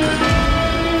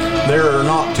 There are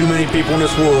not too many people in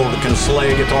this world that can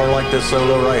slay a guitar like this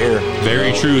solo right here.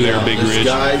 Very true there, Big This Rich.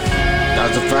 guy,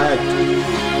 that's a fact.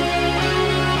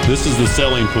 This is the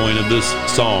selling point of this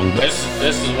song. This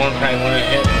is probably one of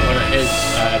his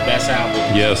best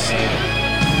albums. Yes.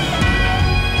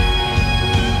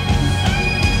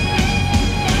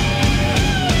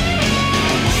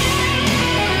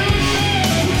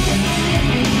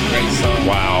 Great song.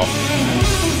 Wow.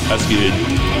 That's good.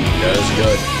 Yeah, that's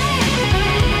good.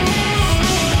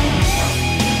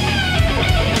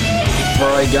 He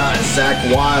probably got Zakk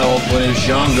Wylde when he was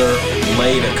younger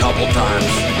laid a couple times.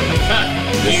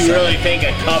 Do you really think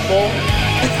a couple?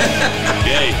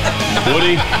 Okay,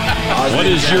 Woody, what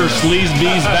is your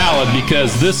Sleazebees ballad?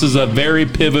 Because this is a very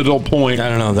pivotal point. I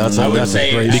don't know. That's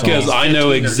a great because song. I know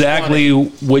exactly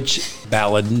which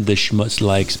ballad the Schmutz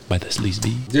likes by the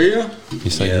Sleazebees. Do you?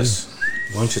 Yes,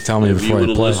 I Why don't you tell me If you before would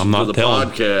I have play? listened I'm not to the telling.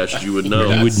 podcast, you would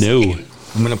know. You would know.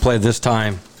 I'm going to play this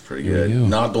time. Pretty good.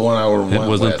 Not the one I would have It went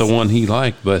wasn't with. the one he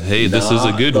liked, but hey, this is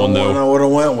a good one The one I though. would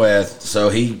have went with. So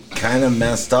he kind of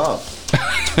messed up.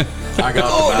 I got the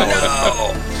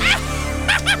ballad.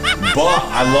 But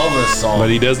I love this song. But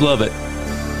he does love it.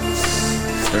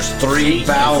 There's 3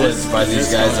 ballads by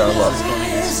these guys I love.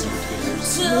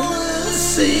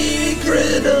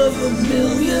 Secret of a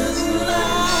million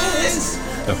lies.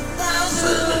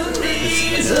 1,000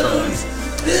 reasons.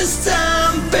 This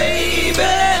time, baby.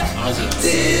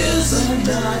 Tears are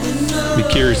not enough. Be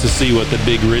curious to see what the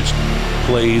Big Rich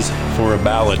plays for a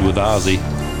ballad with Ozzy.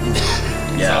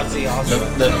 Yeah,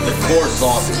 the chorus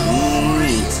off.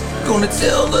 Gonna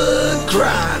tell the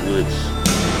crime.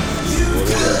 You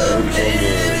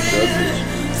committed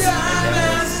time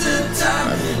after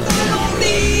time. I don't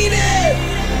need it.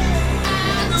 I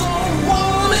don't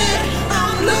want it.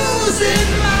 I'm losing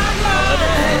my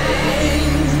mind.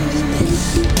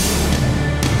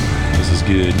 This is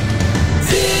good.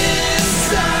 This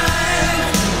time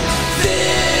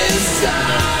it's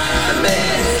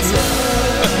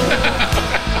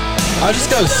I just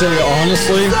gotta say,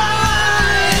 honestly,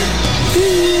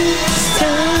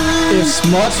 if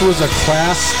Smuts was a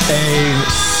Class A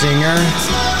singer,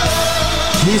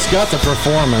 He's got the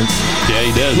performance. Yeah,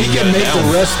 he does. He He's got can it make down.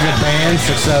 the rest of the band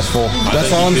successful. That's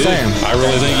think all I'm he could. saying. I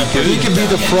really think he could. He could be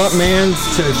the front man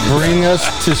to bring us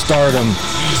to stardom.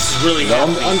 He's really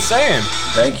I'm saying.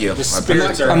 Thank you.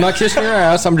 I'm not kissing your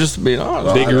ass. I'm just being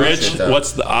honest. Big I Rich, appreciate that.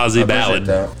 what's the Ozzy ballad?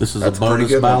 This is That's a bonus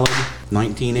pretty good, ballad,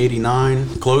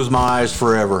 1989. Close My Eyes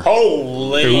Forever.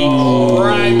 Holy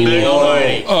criminy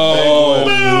almighty.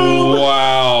 Oh,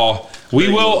 wow. We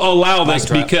will allow this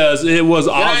because it was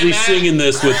Ozzy singing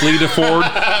this with Lita Ford.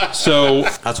 So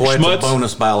That's why it's a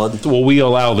bonus ballad. Will we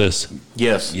allow this?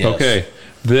 Yes. Okay.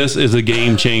 This is a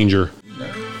game changer.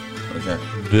 Okay.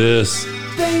 This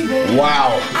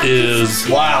is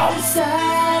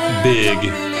big.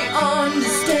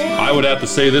 I would have to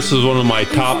say this is one of my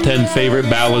top 10 favorite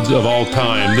ballads of all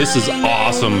time. This is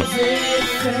awesome.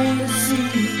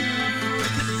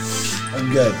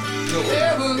 I'm good.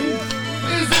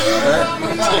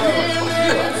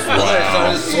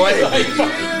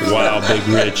 Wow, Big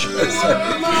Rich.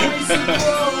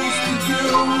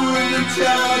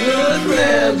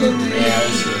 Yeah, this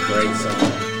is a great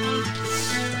song.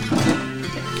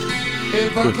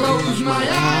 If I close my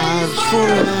eyes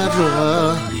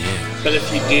forever. But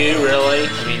if you do, really,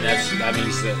 I mean, that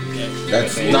means that. Yeah,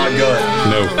 That's not good.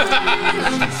 No.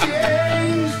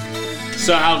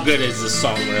 So how good is this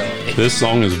song, really? This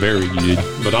song is very good,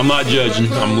 but I'm not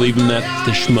judging. I'm leaving that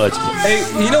to Schmutz. Hey,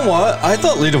 you know what? I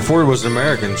thought Lita Ford was an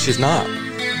American. She's not.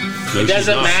 It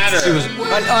doesn't matter. She was.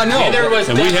 I know. Neither was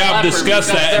And we Def have Leppard discussed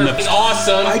because that in they're the-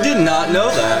 awesome. I did not know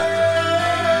that.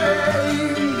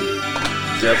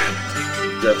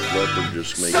 Def Leppard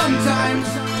just makes They're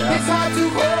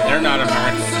not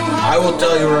American. I will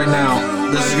tell you right now,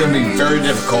 this is going to be very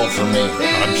difficult for me.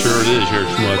 I'm sure it is here,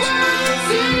 Schmutz.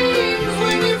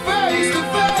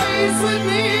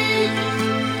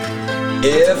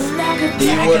 If he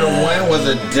would have went with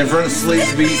a different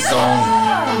Sleaze Beat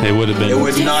song, It would have been. it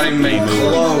would not even be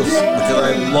close because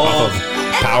I love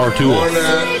Power Tool.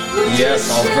 Yes,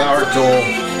 I'll Power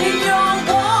Tool.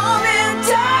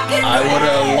 I would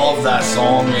have loved that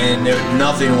song, and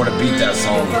nothing would have beat that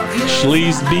song.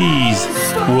 Sleaze Bees.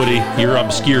 Woody, you're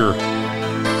obscure.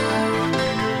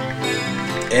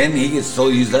 And he can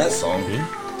still use that song.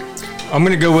 I'm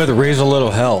gonna go with Raise a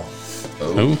Little Hell.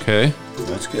 Okay.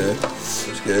 That's good.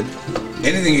 That's good.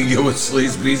 Anything you get with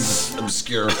Sleaze Bees is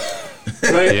obscure.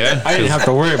 Yeah. I didn't have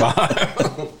to worry about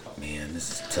it. Man,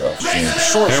 this is tough.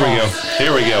 Here we go.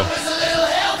 Here we go.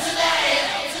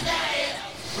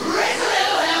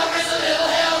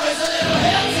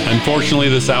 Unfortunately,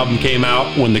 this album came out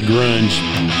when the grunge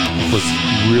was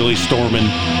really storming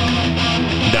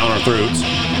down our throats.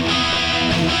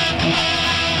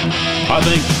 I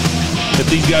think if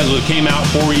these guys would have came out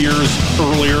 4 years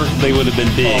earlier, they would have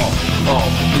been big. Oh,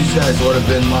 these guys would have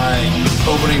been my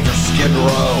opening for Skid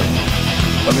Row.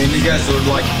 I mean, these guys would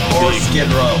like are Skid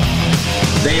Row.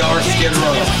 They are Skid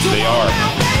Row. They are.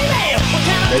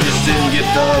 They just didn't get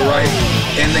the right,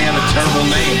 and they have a terrible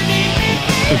name.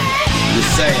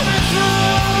 Just saying.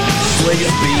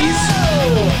 Sleaze Bees.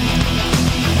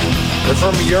 They're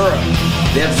from Europe.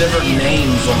 They have different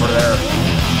names over there.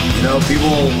 You know,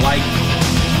 people like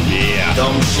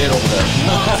dumb shit over there.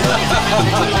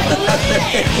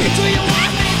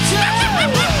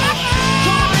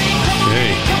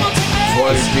 Hey. That's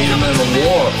why they beat them in the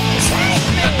war.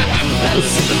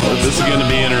 This is going to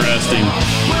be interesting.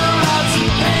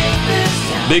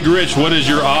 Big Rich, what is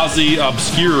your Ozzy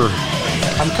obscure?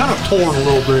 I'm kind of torn a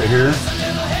little bit here.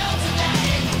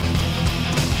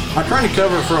 I'm trying to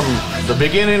cover from the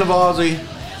beginning of Ozzy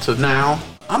to now.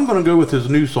 I'm going to go with his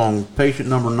new song, Patient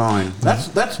Number 9.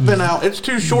 That's been out. It's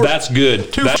too short. That's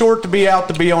good. Too short to be out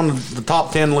to be on the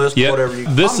top 10 list. Yep. Whatever.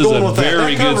 This I'm is going a with that.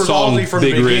 very That good covers song, Ozzy from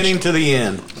Big the Rich. beginning to the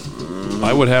end.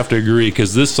 I would have to agree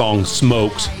because this song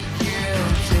smokes.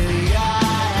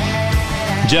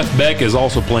 Jeff Beck is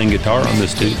also playing guitar on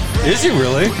this too. Is he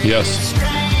really? Yes.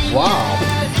 Wow.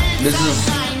 This is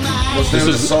what's the This name of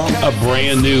the is song? a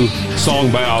brand new song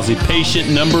by Ozzy. Patient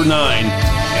Number 9.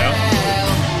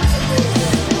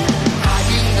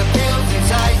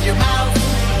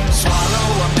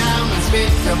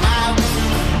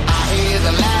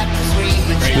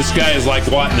 This guy is like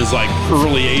what in his like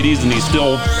early 80s and he's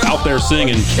still out there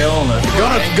singing. Killing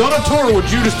it. Gonna tour with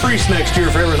Judas Priest next year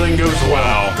if everything goes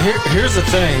well. Here's the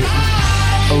thing.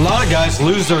 A lot of guys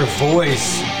lose their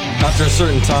voice after a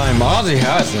certain time. Ozzy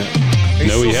hasn't.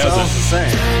 No, he still hasn't. sounds the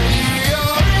same.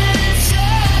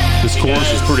 This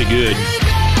chorus is pretty good.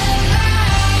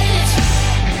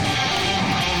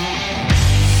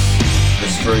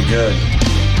 It's very good.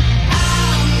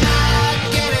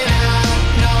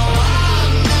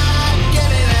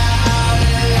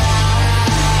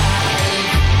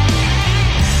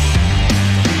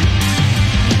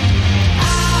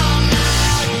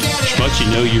 let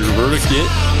you know your verdict yet?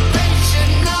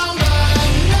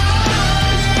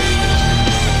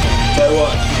 Tell you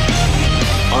what,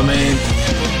 I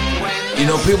mean, you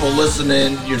know, people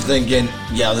listening, you're thinking,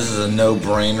 yeah, this is a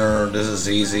no-brainer, this is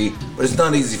easy. But it's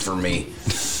not easy for me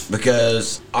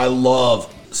because I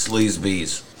love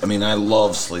Sleazebees. I mean, I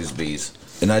love Sleazebees.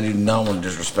 And I do not want to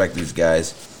disrespect these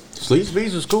guys.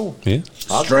 Sleazebees is cool. Yeah.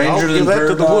 Stranger Than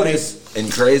Paradise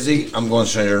and Crazy, I'm going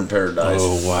Stranger Than Paradise.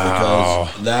 Oh, wow.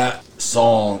 Because that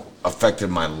song affected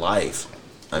my life.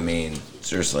 I mean,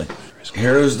 seriously.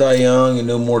 Heroes Die Young and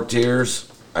No More Tears,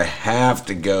 I have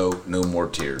to go No More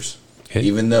Tears. Okay.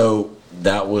 Even though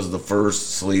that was the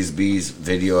first Sleazebees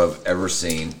video I've ever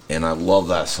seen, and I love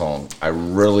that song. I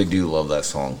really do love that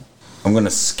song. I'm going to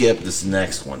skip this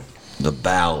next one, the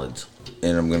ballads,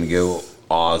 and I'm going to go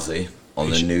Ozzy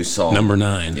on the new song. Number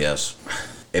 9. Yes.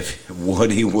 If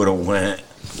Woody would have went,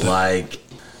 like,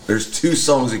 there's 2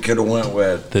 songs he could have went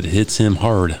with That hits him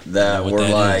hard. that What were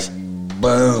that like, is.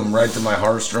 boom, right to my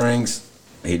heartstrings.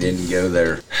 He didn't go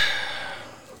there.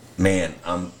 Man,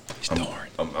 I'm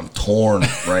torn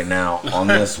right now on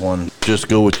this one. Just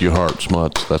go with your heart,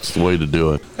 Smuts. That's the way to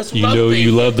do it. You know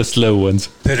you love the slow ones.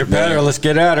 Pitter patter, let's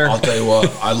get at her. I'll tell you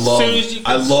what, I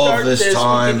love this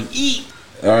time.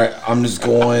 All right, I'm just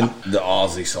going the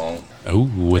Ozzy song. Oh,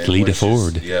 with Lita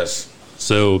Ford. Yes.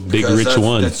 So, Big Because Rich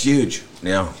won. That's huge.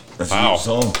 Yeah, that's Wow. a huge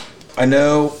song. I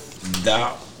know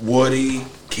that Woody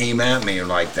came at me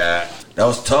like that. That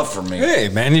was tough for me. Hey,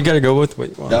 man, you got to go with what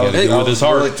you want. That was, gotta go that with was his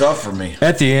heart. really tough for me.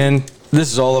 At the end,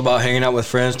 this is all about hanging out with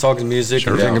friends, talking music,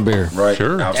 and drinking beer. Right.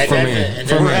 Sure. Absolutely.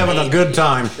 For me. We're having a good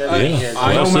time. Yeah.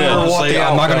 No Well matter said. what the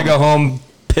I'm not going to go outcome. home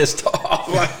pissed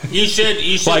off. You should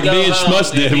Like go me and home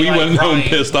Schmutz did. be We like went home Ryan.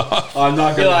 pissed off. I'm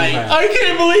not Be going like, I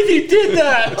can't believe you did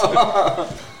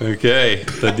that. Okay.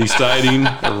 The deciding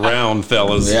round,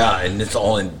 fellas. Yeah, and it's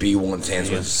all in B1's hands,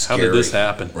 which is How scary did this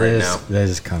happen? right now. That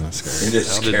is kind of scary. It is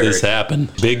How scary. did this happen?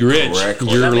 Big Rich,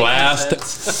 Correctly. your That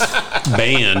makes last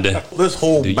band. This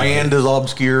whole you- band is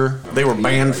obscure. They were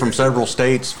banned from several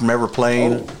states from ever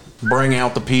playing. Bring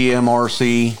out the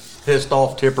PMRC. Pissed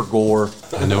off Tipper Gore.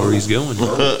 I know where he's going.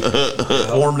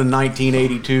 Formed in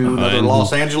 1982. Another I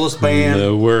Los Angeles band.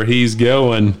 know where he's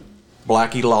going.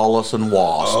 Blackie Lawless and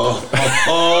Wasp.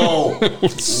 Oh,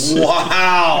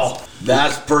 wow.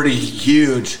 That's pretty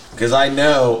huge because I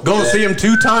know Going to that, see him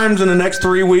 2 times in the next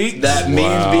 3 weeks. that means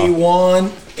Wow.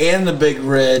 B1 and the Big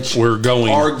Rich We're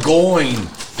going. are going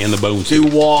And the Bones. to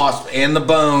Wasp, and the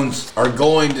Bones are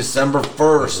going December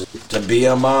 1st to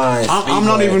BMI. I'm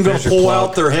not even going to pull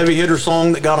out their heavy hitter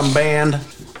song that got them banned,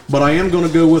 but I am going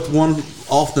to go with one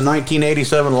off the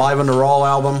 1987 Live in the Raw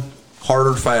album,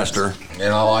 Harder, Faster.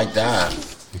 And I like that.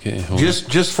 Okay, hold on.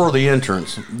 Just for the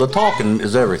entrance. The talking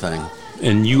is everything.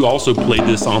 And you also played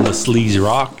this on the Sleaze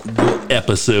Rock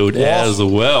episode as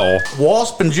well.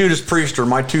 Wasp and Judas Priest are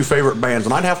my 2 favorite bands,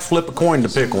 and I'd have to flip a coin to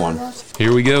pick one.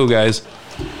 Here we go, guys.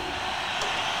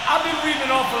 I've been reading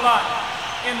an awful lot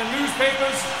in the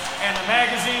newspapers and the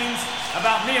magazines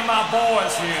about me and my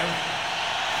boys here.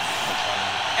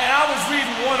 And I was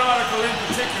reading one article in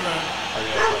particular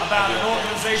about an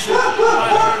organization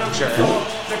I heard of before.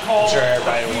 They're called the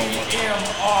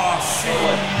PMRC.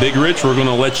 Big Rich, we're going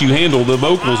to let you handle the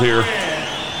vocals here.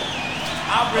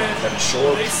 I read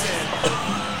they said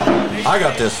I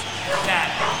got this. that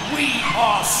we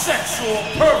are sexual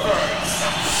perverts.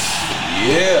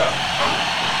 Yeah.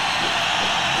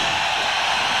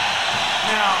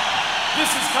 Now,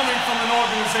 this is coming from an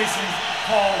organization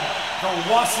called the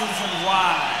Wassons and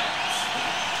Wives.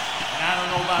 And I don't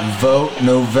know about Vote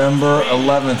November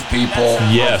 11th, people.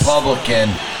 Yes.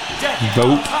 Republican.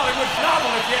 Vote. Hollywood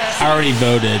novelist, yes. I already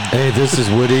voted. Hey, this is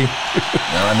Woody.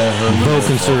 Now I know who Vote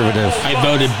conservative. I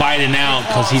voted Biden out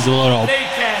because he's a little. They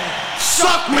can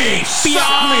Suck me! Suck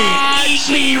me! Eat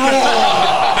me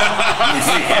raw! I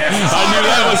knew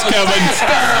that was coming.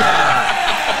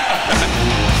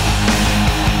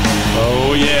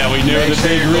 Oh, yeah, we know Make the sure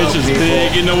Big you Rich vote, is people.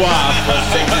 big in the WAP. Let's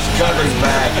take this covers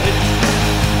back.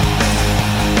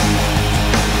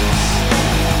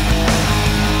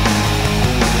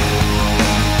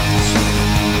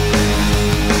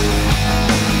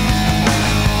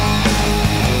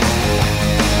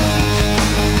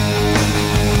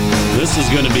 This is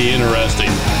going to be interesting.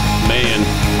 Man,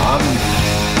 I'm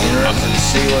interested to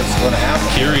see what's going to happen.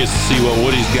 curious to see what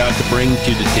Woody's got to bring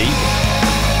to the table.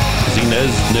 Because he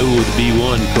does know the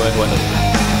B1 quite well.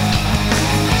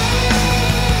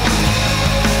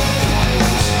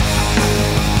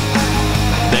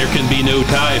 There can be no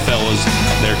tie, fellas.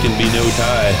 There can be no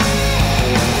tie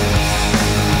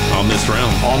on this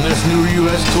round. On this new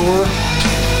U.S. tour,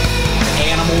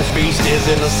 Animal Feast is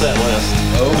in the set list.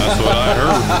 Oh, That's what I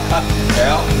heard.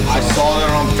 Yeah, I saw that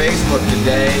on Facebook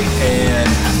today, and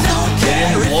they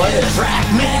didn't play it.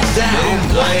 They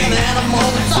didn't play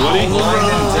Woody,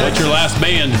 what's your last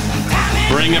band?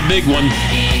 Bring a big one.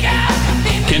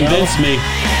 Convince me.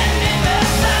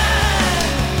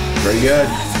 Pretty good.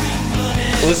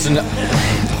 Listen,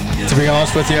 to be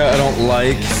honest with you, I don't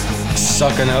like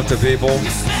sucking up to people.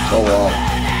 Oh,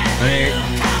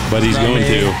 wow. But he's going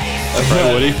to.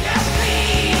 Right, Woody?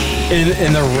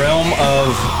 In the realm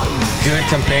of good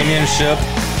companionship,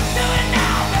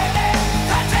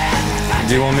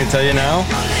 do you want me to tell you now?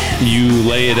 You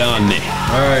lay it on me.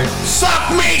 All right.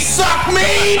 Suck me,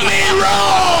 eat me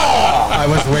raw! I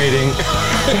was waiting.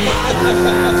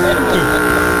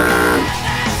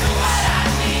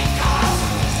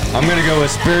 I'm gonna go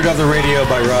with "Spirit of the Radio"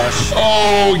 by Rush.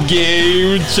 Oh,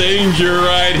 game changer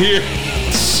right here.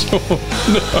 So,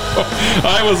 no.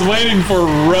 I was waiting for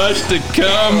Rush to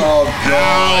come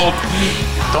out.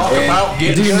 Talk about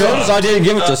getting Do you notice I didn't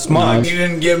give it to Smudge? You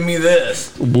didn't give me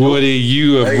this. Woody,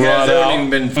 you have You brought guys haven't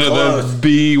even out been the close.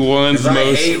 B1's 'Cause I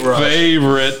most hate Rush.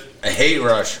 favorite. I hate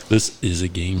Rush. This is a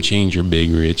game changer,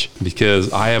 Big Rich,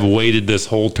 because I have waited this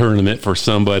whole tournament for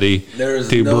somebody There's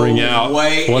to no bring out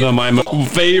way one of my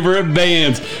favorite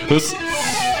bands. This,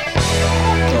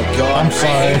 Oh, God. I'm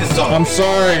sorry. I hate this song. I'm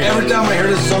sorry. Every time I hear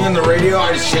this song on the radio,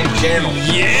 I just change channel.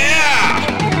 yeah!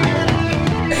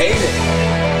 I hate it.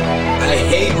 I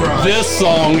hate Rush. This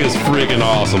song is freaking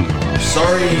awesome.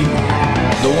 Sorry,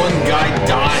 the one guy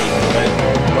died, but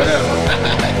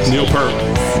whatever. Neil Peart.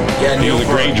 Yeah, He was a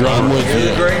great drummer. He was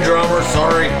a great drummer.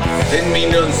 Sorry, didn't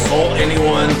mean to insult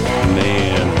anyone.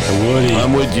 Man, Woody.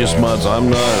 I'm with you, Smuts. I'm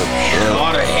not.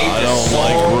 God, I hate I this don't song.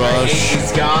 like I Rush. hate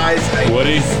these guys.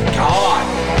 Woody. God.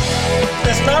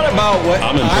 It's not about what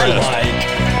I'm I impressed.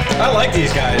 like. I like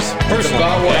these guys personally.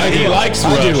 about what he likes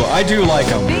I Rush. do. I do like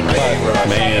them. I hate Rush.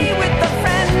 Man,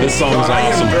 this song's God, I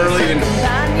can awesome. barely even.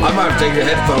 I might have to take the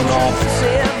headphone off.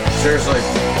 Seriously,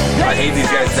 I hate these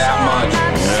guys that much.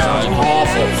 Sounds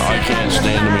awful. I can't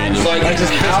stand them either. It's like I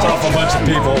just pissed off a bunch of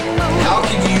people. How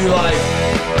can you like?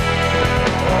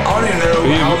 I don't even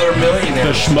know how they're The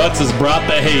millionaires. Schmutz has brought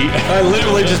the hate. I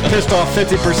literally just pissed off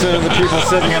 50% of the people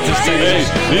sitting at the Hey, stage.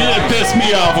 you didn't piss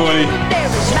me off, Woody.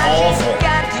 It's awful.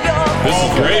 This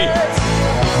is great.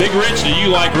 Big Rich, do you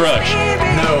like Rush?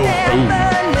 No.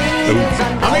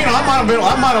 I mean,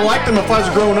 I might have liked them if I was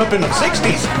growing up in the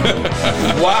 60s.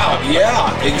 Wow.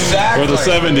 Yeah. Exactly. Or the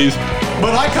 70s?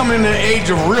 But I come in the age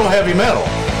of real heavy metal.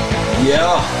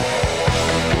 Yeah.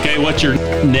 Okay, what's your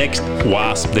next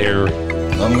wasp there?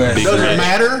 I'm gonna Big Does Rich? it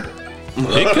matter?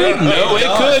 It could. No,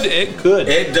 it could. It could.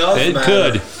 It does It matter.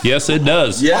 could. Yes, it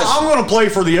does. Yes. I'm going to play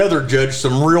for the other judge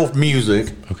some real music.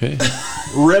 Okay.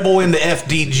 Rebel in the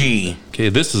FDG. Okay,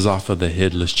 this is off of the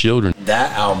Headless Children.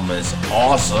 That album is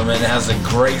awesome and it has a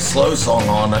great slow song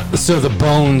on it. So the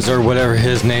Bones or whatever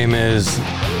his name is,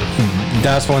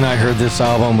 that's when I heard this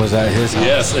album was at his house.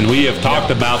 Yes, and we have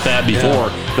talked about that before.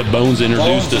 The Bones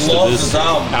introduced Bones us to loves this this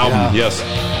album. Yeah. Yes.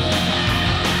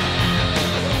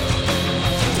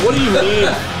 What do you mean?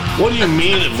 What do you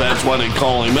mean if that's what they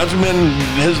call him? That's been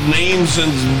his name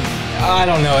since I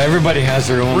don't know. Everybody has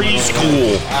their own.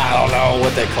 preschool. I don't know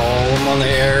what they call them on the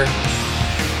air.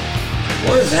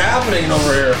 What is happening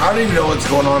over here? I don't even know what's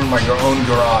going on in my own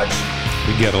garage.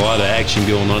 We got a lot of action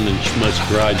going on in Schmutz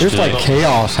Garage There's tonight. like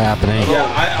chaos happening. Yeah,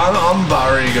 I'm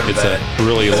about ready to go to It's bed. a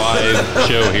really live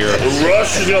show here.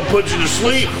 Rush is gonna put you to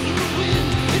sleep.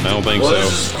 I don't think Well, so.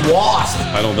 this is Wasp.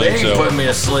 I don't They think ain't so. putting me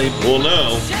to sleep. Well,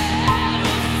 no.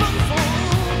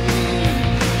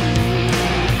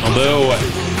 Although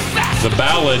the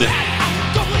ballad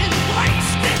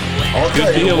I'll could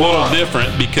tell be you a little what.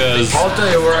 different because I'll tell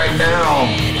you right now.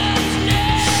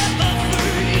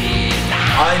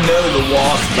 I know the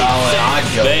Wasp ballad I'd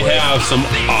go they with. have some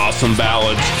awesome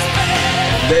ballads.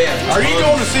 They have Are you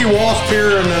going to see Wasp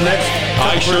here in the next?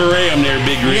 I sure am there,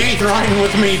 Big You Rich. ain't riding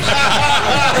with me.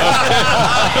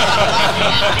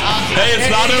 Hey, it's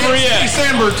not over yet.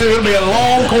 December too. It'll be a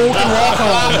long, cold and walk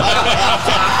home.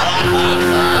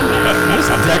 This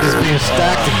deck is being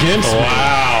stacked against me.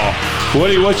 Wow.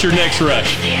 Woody, what's your next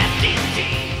Rush?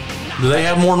 Do they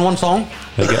have more than one song?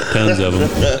 They got tons of them.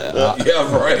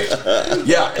 Yeah, right.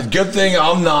 Yeah, good thing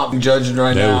I'm not judging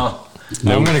right now.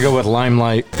 I'm gonna go with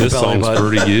Limelight. This Belly song's Button.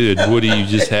 pretty good. Woody, you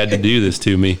just had to do this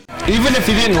to me. Even if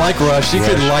you didn't like Rush, you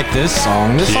could like this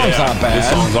song. This song's not bad. This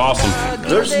song's awesome.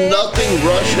 There's nothing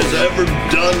Rush has ever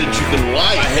done that you can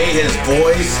like. I hate his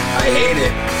voice. I hate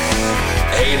it.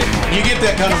 I hate it. You get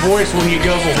that kind of voice when you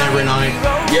guzzle every night.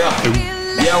 Yeah.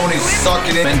 Yeah, when he's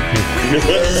sucking it.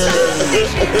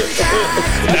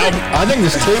 I think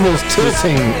this table's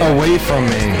tilting away from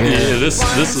me. Yeah, this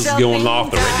is going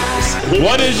off the rails.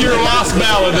 What is your lost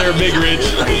ballad there, Big Rich?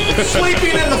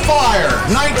 Sleeping in the Fire,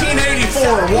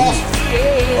 1984. Wasp.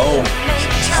 Oh.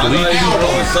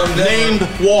 Named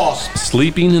Wasp.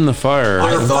 Sleeping in the Fire.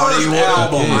 I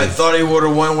thought he would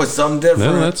have went with something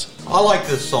different. No, that's I like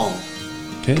this song.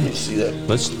 okay. See that?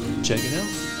 Let's check it out.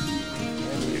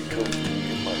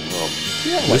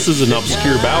 This is an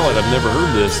obscure ballad. I've never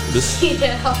heard this. Ooh,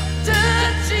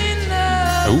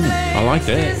 I like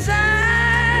that.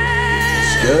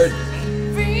 It's good.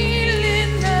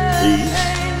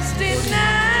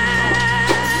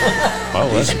 Oh,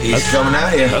 He's coming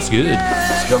at you. That's good.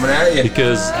 He's coming at you.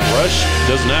 Because Rush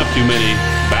doesn't have too many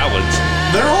ballads.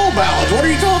 They're all ballads. What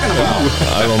are you talking about?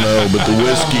 I don't know, but the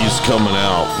whiskey's coming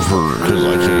out because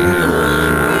I can't hear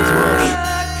it with Rush.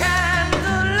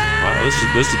 Wow,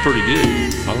 this is pretty good.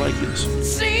 I like this.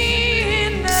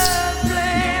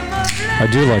 I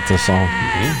do like this song.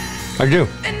 Yeah. I do.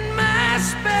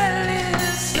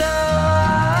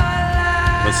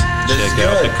 Let's check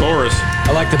out the chorus.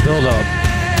 I like the build up.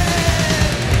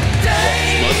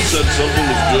 Must said something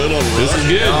was good on Rush. This is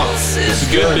good. This is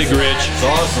good, Big Rich. It's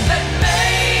awesome.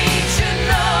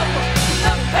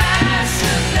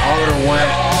 I would have went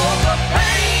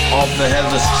off the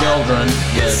Headless Children.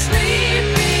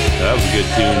 That was a good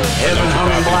tune. Heaven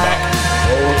Humming Black.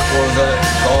 What was that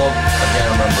called? I can't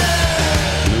remember.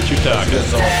 I know what you're talking. Good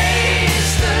song.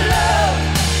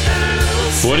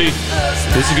 Woody,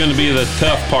 this is going to be the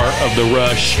tough part of the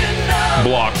Rush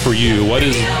block for you. What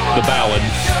is the ballad?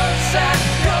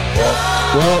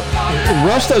 Well,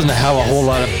 Rush doesn't have a whole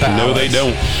lot of ballads. No, they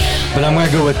don't. But I'm going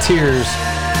to go with Tears.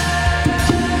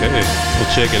 Okay, we'll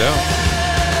check it out.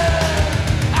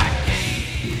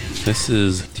 This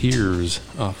is Tears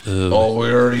off of Oh, we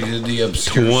already did the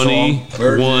obscure song.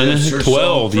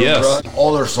 2112, yes. Rush.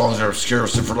 All their songs are obscure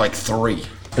except for like 3.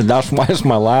 And that's why it's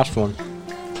my last one.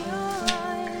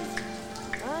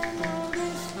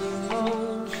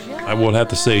 I would have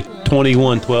to say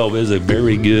 2112 is a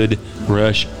very good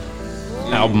Rush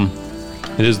album.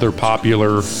 It is their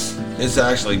popular It's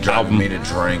actually driving me to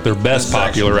drink. Their best It's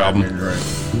actually popular driving album. me to drink.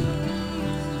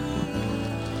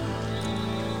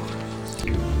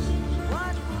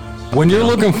 When you're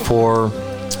looking for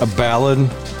a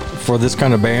ballad for this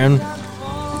kind of band,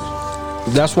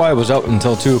 that's why it was up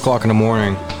until 2 o'clock in the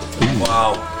morning.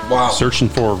 Wow. Wow. Searching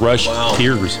for Rush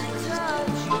Tears.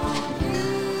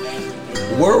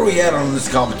 Where are we at on this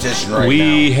competition right now?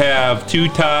 We have 2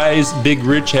 ties. Big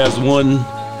Rich has 1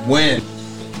 win.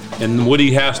 And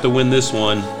Woody has to win this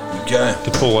one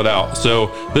to pull it out.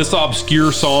 So this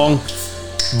obscure song,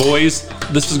 boys,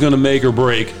 this is going to make or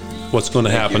break what's going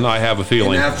to happen. I have a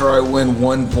feeling. And after I win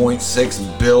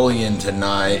 1.6 billion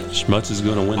tonight, Schmutz is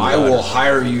going to win. I will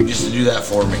hire you just to do that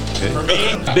for me.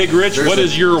 Big Rich, what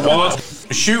is your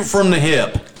Wasp? Shoot from the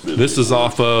Hip. This is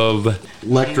off of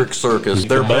Electric Circus.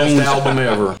 Their best Bones. album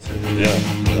ever. Yeah.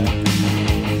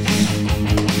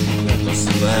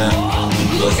 Listen to that.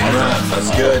 Listen to that.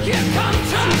 That's good.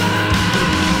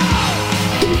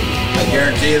 I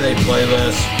guarantee you they play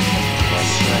this.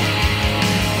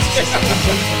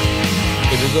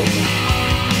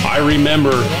 I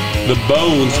remember the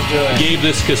Bones gave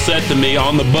this cassette to me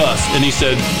on the bus, and he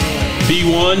said,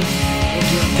 B1,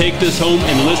 take this home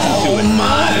and listen to it. And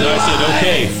I said,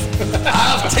 okay.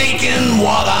 I've taken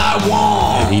what I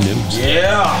want. And he knew.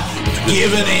 Yeah.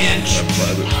 Give an inch,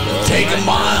 take a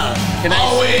mile.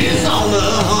 Always on the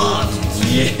hunt.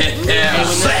 Yeah.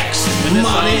 Sex,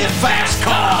 money, and fast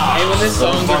cars. Hey, when this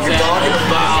song That's what I'm fucking talking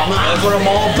about. That's what I'm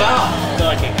all about. I feel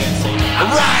like I can't sing.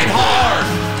 Ride hard,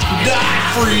 die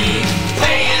free,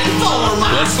 paying for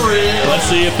my thrill. Let's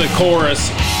see if the chorus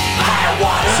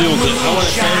seals it. I want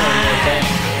to sing one more thing.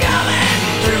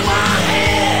 Through my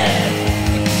head,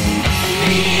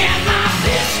 me and my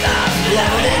fist are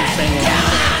loaded.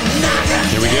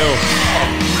 Here we go.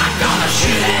 I'm gonna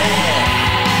shoot it.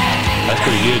 That's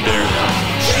pretty good there.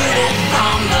 Shoot it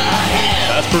from the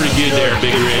head. That's pretty good there,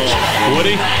 Big Rich.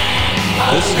 Woody,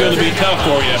 this is going to be tough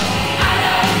for you.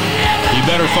 You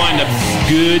better find a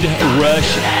good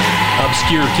Rush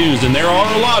obscure tunes, and there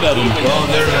are a lot of them. Well,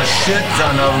 there's a shit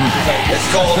ton of them. It's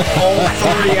called All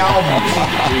 30 Albums.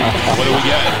 What do we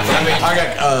got? I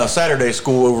got Saturday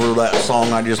School over that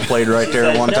song I just played right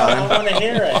there one time. I want to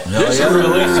hear it. No,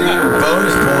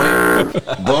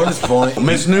 Bonus point.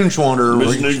 Miss Noonschwander.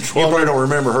 Miss You Noonschwander. probably don't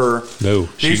remember her. No,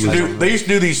 They used to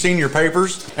do these senior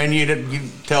papers, and you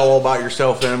tell all about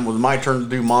yourself. And it was my turn to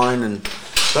do mine, and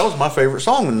that was my favorite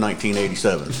song in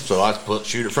 1987. So I put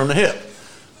 "Shoot It from the Hip."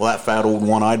 Well, that fat old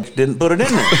one, I didn't put it in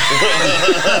there.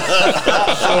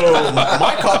 So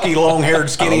my cocky, long-haired,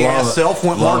 skinny ass self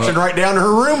went marching right down to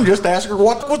her room just to ask her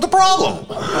what was the problem.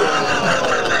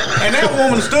 And that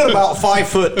woman stood about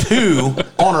 5'2"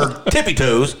 on her tippy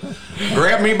toes,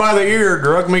 grabbed me by the ear,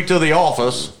 drugged me to the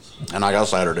office, and I got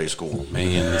Saturday school.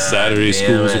 Man, the Saturday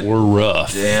schools were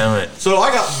rough. Damn it. So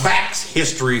I got Back's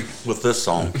history with this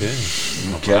song.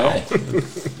 Okay.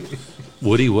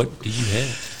 Woody, what do you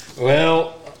have?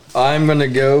 Well, I'm going to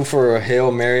go for a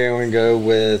Hail Mary. I'm going to go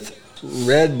with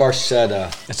Red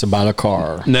Barchetta. It's about a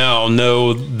car.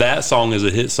 No, that song is a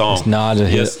hit song. It's not a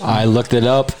hit. I looked it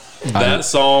up. That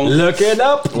song. Look it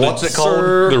up. What's it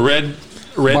called? The Red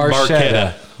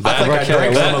Barchetta. I think I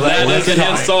drank some of that. That is a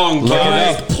hit song.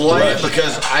 Play it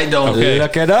because I don't. Okay.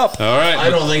 Look it up. All right. I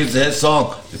don't think it's a hit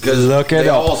song because Look it they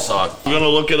up. all suck. I'm gonna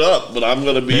look it up, but I'm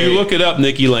gonna be. You look it up,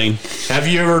 Nikki Lane. Have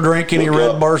you ever drank any Look Red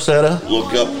up. Barchetta?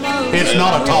 Look up. It's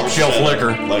not a top shelf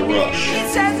liquor. Like Rush.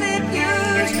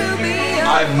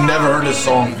 I've never heard this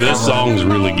song. This song's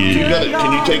really You good. got it.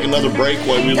 Can you take another break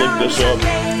while we look this up?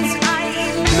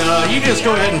 No, you just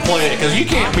go ahead and play it because you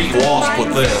can't beat Wasp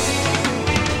with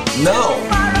this. No.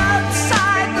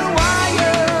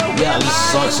 Yeah, this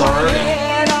sucks already.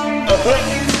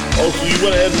 Oh, so you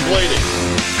went ahead and played it.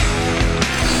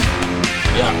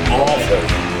 Yeah, awful.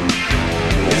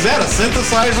 Is that a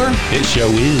synthesizer? It show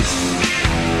is.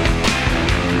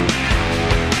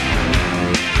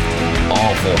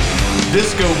 Awful.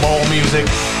 Disco ball music.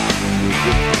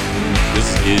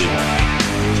 This is good.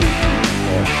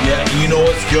 Yeah, you know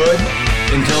what's good?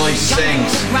 Until he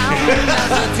sings.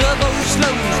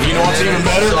 You know what's even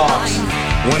better? Sucks.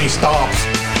 When he stops.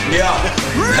 Yeah,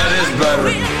 that is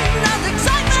better.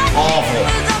 Awful.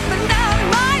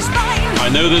 I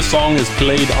know this song is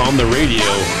played on the radio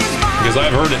because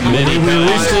I've heard it many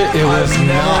times. It was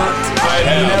not. I've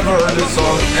never heard this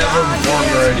song ever before on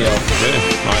the radio.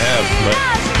 Yeah, I have, but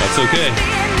that's okay.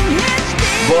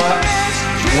 But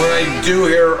when I do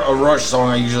hear a Rush song,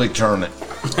 I usually turn it.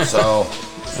 So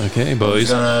Okay, it's boys.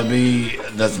 gonna be,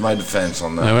 that's my defense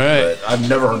on that. All right. But I've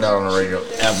never heard that on the radio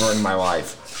ever in my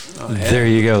life. There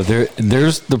you go.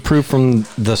 There's the proof from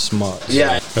the Smuts.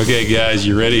 Yeah. Okay, guys,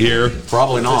 you ready here?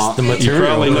 Probably not. The You material.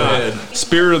 probably not.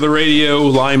 Spirit of the Radio,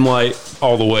 Limelight,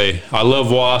 all the way. I love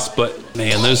Wasp, but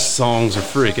man, those songs are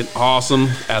freaking awesome.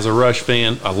 As a Rush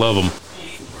fan, I love them.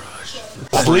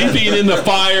 Sleeping in the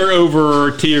Fire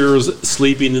over Tears,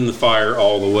 Sleeping in the Fire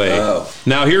all the way. Oh.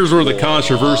 Now, here's where the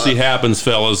controversy happens,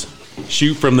 fellas.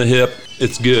 Shoot from the hip,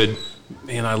 it's good.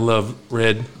 Man, I love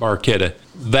Red Barchetta.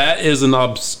 That is an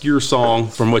obscure song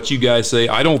from what you guys say.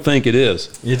 I don't think it is.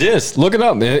 It is. Look it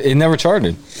up. It never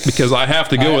charted. Because I have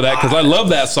to go with that because I love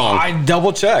that song. I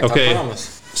double checked. Okay. I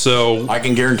promise. So I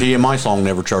can guarantee you my song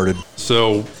never charted.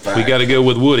 we got to go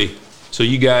with Woody. So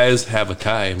you guys have a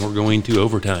tie, and we're going to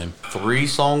overtime. 3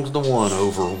 songs to 1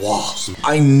 over Wasp.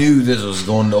 I knew this was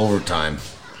going to overtime.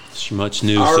 Schmutz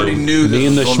knew. I already knew me this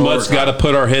and the was going to Schmutz got to overtime.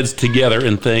 put our heads together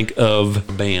and think of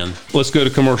a band. Let's go to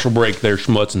commercial break there,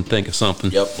 Schmutz, and think of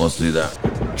something. Yep, let's do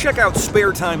that. Check out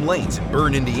Spare Time Lanes in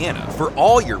Bern, Indiana for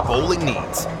all your bowling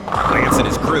needs. Lance and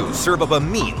his crew serve up a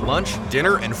mean lunch,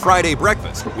 dinner, and Friday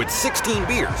breakfast with 16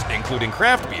 beers, including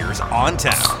craft beers, on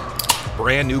tap.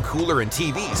 Brand new cooler and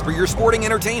TVs for your sporting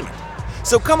entertainment.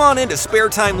 So come on into Spare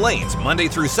Time Lanes Monday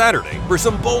through Saturday for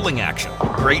some bowling action,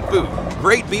 great food,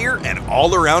 great beer, and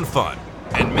all-around fun.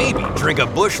 And maybe drink a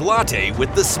Busch Latte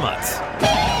with the Smuts.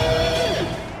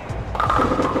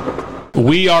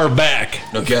 We are back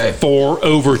for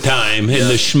overtime, and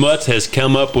the Schmutz has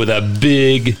come up with a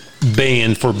big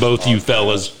band for both you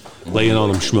fellas. Lay it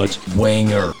on them, Schmutz.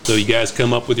 Winger. So you guys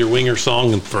come up with your Winger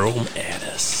song and throw them at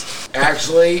us.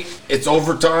 Actually, it's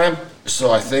overtime,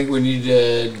 so I think we need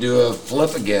to do a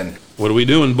flip again. What are we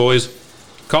doing, boys?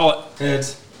 Call it.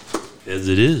 Heads. Heads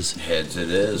it is. Heads it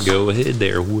is. Go ahead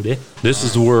there, Woody. This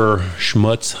is where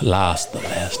Schmutz lost the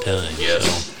last time.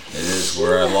 Yes, it is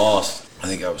where I lost. I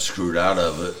think I was screwed out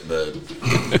of it, but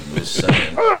I'm just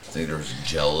saying. I think there was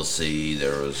jealousy.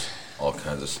 There was all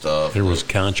kinds of stuff. There was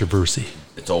controversy.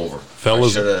 It's over.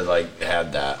 Fellas, I should have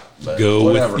had that. But go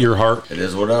whatever. with your heart. It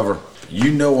is whatever. You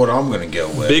know what I'm going to go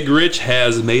with. Big Rich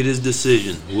has made his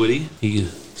decision. Woody, he's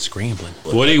scrambling.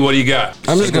 Woody, what do you got?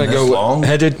 I'm just going to go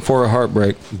Headed for a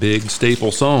Heartbreak. Big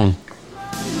staple song.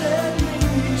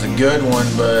 It's a good one,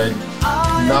 but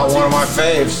not one of my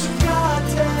faves.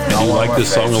 I do like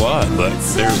this song a lot, but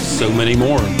there's so many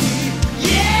more.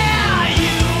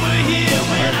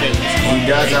 He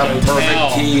does have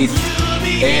perfect teeth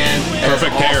and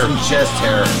Perfect hair. awesome chest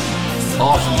hair.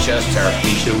 Awesome chest hair.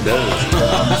 He sure does.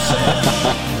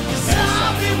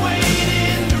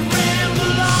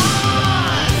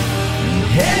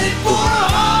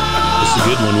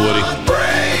 one, Woody?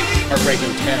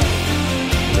 Heartbreaking 10.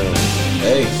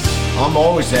 Hey, I'm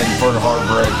always heading for the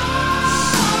heartbreak.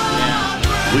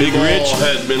 Big Rich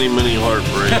had many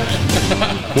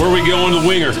heartbreaks. Where are we going to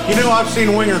Winger? You know, I've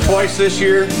seen Winger twice this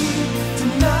year.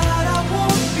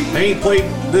 They ain't played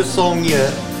this song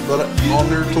yet, but on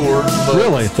their tour. But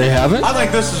Really? They haven't? I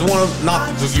think this is one of, not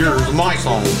yours, my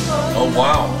song. Oh,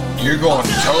 wow. You're going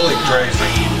totally crazy.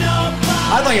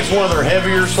 I think it's one of their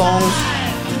heavier songs.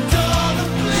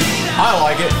 I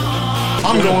like it.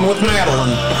 I'm going with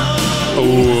Madeline. Oh,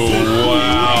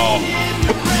 wow.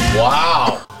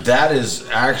 Wow. That is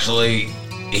actually,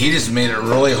 he just made it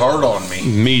really hard on me.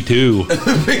 Me too.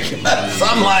 Because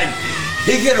I'm like,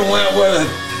 he could have went with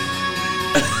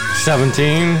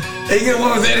 17. He could have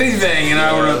went with anything, and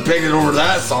I would have picked it over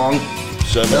that song.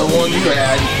 The one you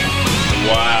had.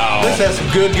 Wow. This has some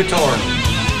good guitar.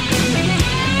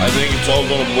 I think it's all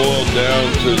going to boil down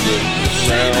to the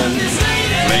sound,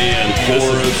 man,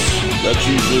 chorus. That's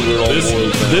usually where it all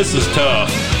boils down. This is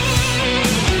tough.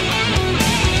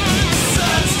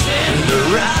 The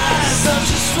rise of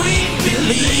a sweet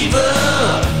believer.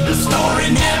 The story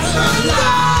never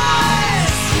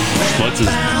lies. What's his?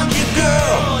 Found you,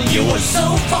 girl. You were so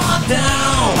far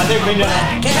down. I think we know.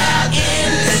 Back out in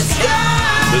the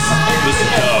sky. This is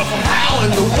tough. How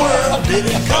in the world did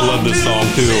it I come love this song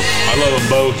too. I love them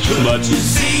both so much. to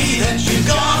see that you've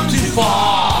gone too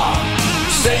far?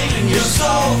 Saving your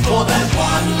soul for that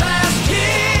one last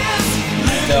kiss.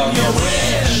 Living your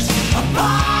wish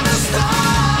upon a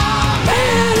star.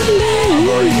 I've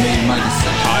already made my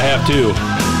decision. I have too.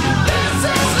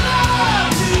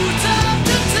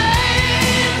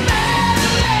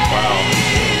 Wow.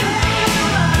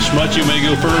 Schmutz, you may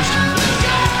go first.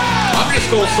 I'm just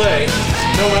going to say,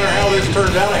 no matter how this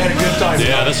turns out, I had a good time.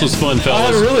 Yeah, this was fun, I fellas.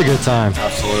 had a really good time.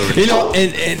 Absolutely. You know,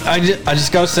 and I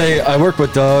just got to say, I worked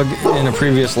with Doug in a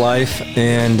previous life,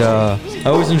 and I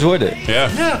always enjoyed it. Yeah,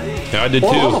 I did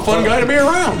Well, too. I'm a fun guy to be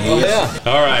around. Yeah.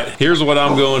 All right, here's what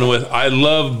I'm going with. I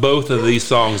love both of these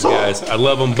songs, guys. I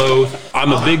love them both.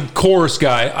 I'm a big chorus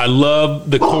guy. I love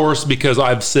the chorus because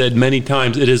I've said many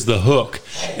times it is the hook.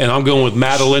 And I'm going with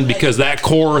Madeline because that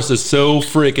chorus is so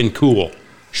freaking cool.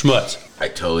 Schmutz. I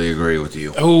totally agree with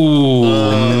you. Oh,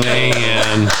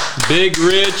 man. Big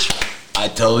Rich. I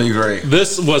totally agree.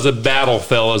 This was a battle,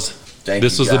 fellas.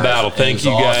 This was the guys. battle. It Thank was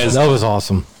you, awesome. guys. That was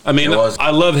awesome. I mean,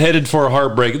 I love Headed for a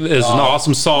Heartbreak. It's an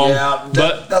awesome song. Yeah,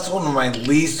 but that's one of my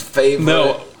least favorite.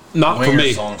 no, not for Winger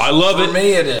me. songs. I love For it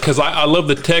me, it is. because I love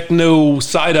the techno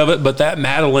side of it, but that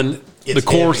Madeline, the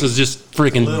chorus is just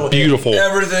freaking beautiful.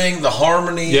 Everything, the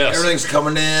harmony, Yes. everything's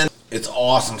coming in. It's an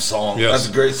awesome song. Yes. That's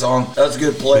a great song. That's a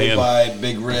good play Man. by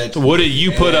Big Rich. Woody,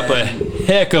 you put up a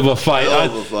heck of a fight. Hell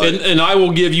of a fight. And I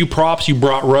will give you props. You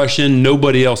brought Rush in.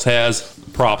 Nobody else has.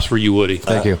 Props for you, Woody.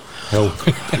 Thank you.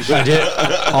 I did.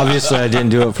 Obviously, I didn't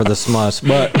do it for the smuts,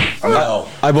 but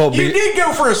I will You be. did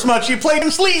go for a smudge. You played in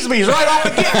Sleazebees right off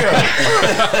the get-go.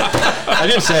 I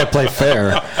didn't say I play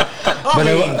fair, but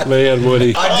Man,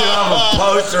 Woody. I do have a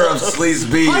poster of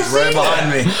Sleaze Bees right behind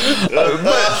me. I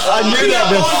knew that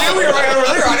before. right over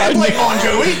there. I didn't play Bon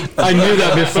Jovi. I knew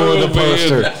that before the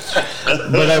poster.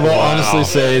 But I will honestly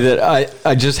say that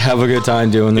I just have a good time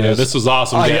doing this. Yeah, this was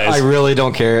awesome, guys. I really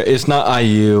don't care. It's not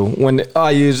IU. When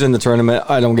IU's in the tournament,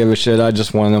 I don't give a shit. I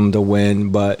just want them to win,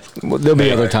 but there'll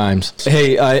be other times.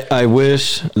 Hey, I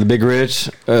wish the Big Rich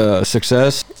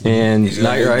success and He's gonna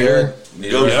Knight do Rider. good.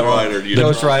 Ghost Rider. You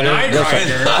Ghost Rider. Knight Ghost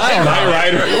Rider. Rider.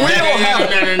 I don't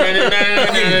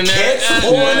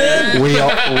know. We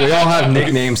all have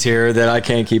nicknames here that I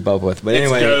can't keep up with. But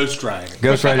anyway, Ghost Rider.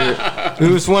 Ghost Rider,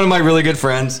 who's one of my really good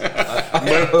friends. but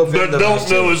don't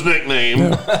know his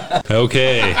nickname.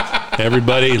 Okay.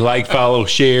 Everybody, like, follow,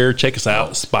 share. Check us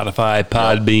out. Spotify,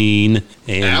 Podbean,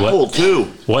 and Apple, too.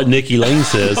 What Nikki Lane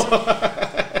says.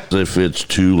 If it's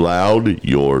too loud,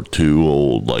 you're too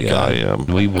old, like Yeah. I am.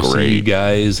 We will see you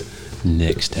guys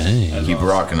next time. Keep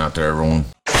rocking out there, everyone.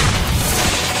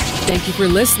 Thank you for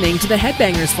listening to the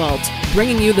Headbangers Vault,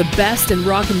 bringing you the best in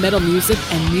rock and metal music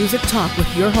and music talk with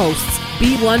your hosts,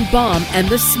 B1 Bomb and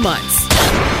the Smuts.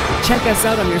 Check us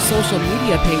out on your social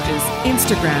media pages,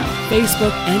 Instagram,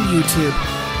 Facebook, and YouTube.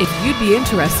 If you'd be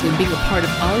interested in being a part of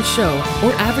our show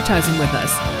or advertising with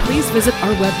us, please visit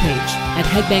our webpage at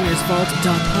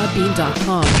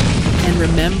headbangersvault.podbean.com. And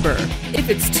remember, if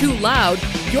it's too loud,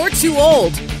 you're too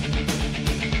old.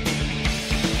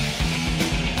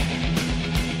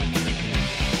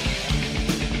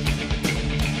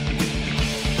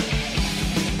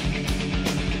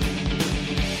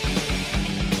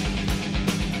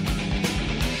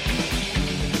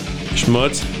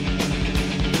 Schmutz.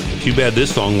 Too bad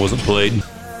this song wasn't played.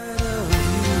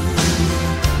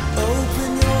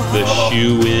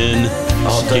 shoe-in,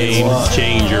 I'll tell you game what,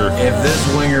 changer. If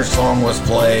this Winger song was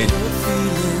played,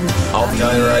 I'll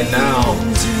tell you right now,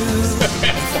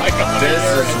 this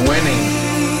is winning.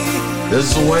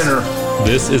 This is a winner.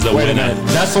 This is a winner.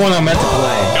 That's the one I meant to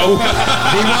play. Oh,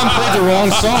 D-Ron played the wrong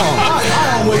song.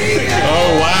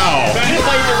 Oh, wow. You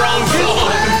played the wrong song.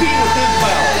 Compete with his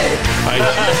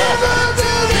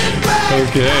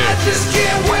Okay.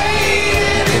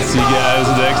 We'll see you guys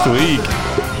next week.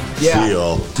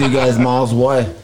 Yeah. See you guys miles away.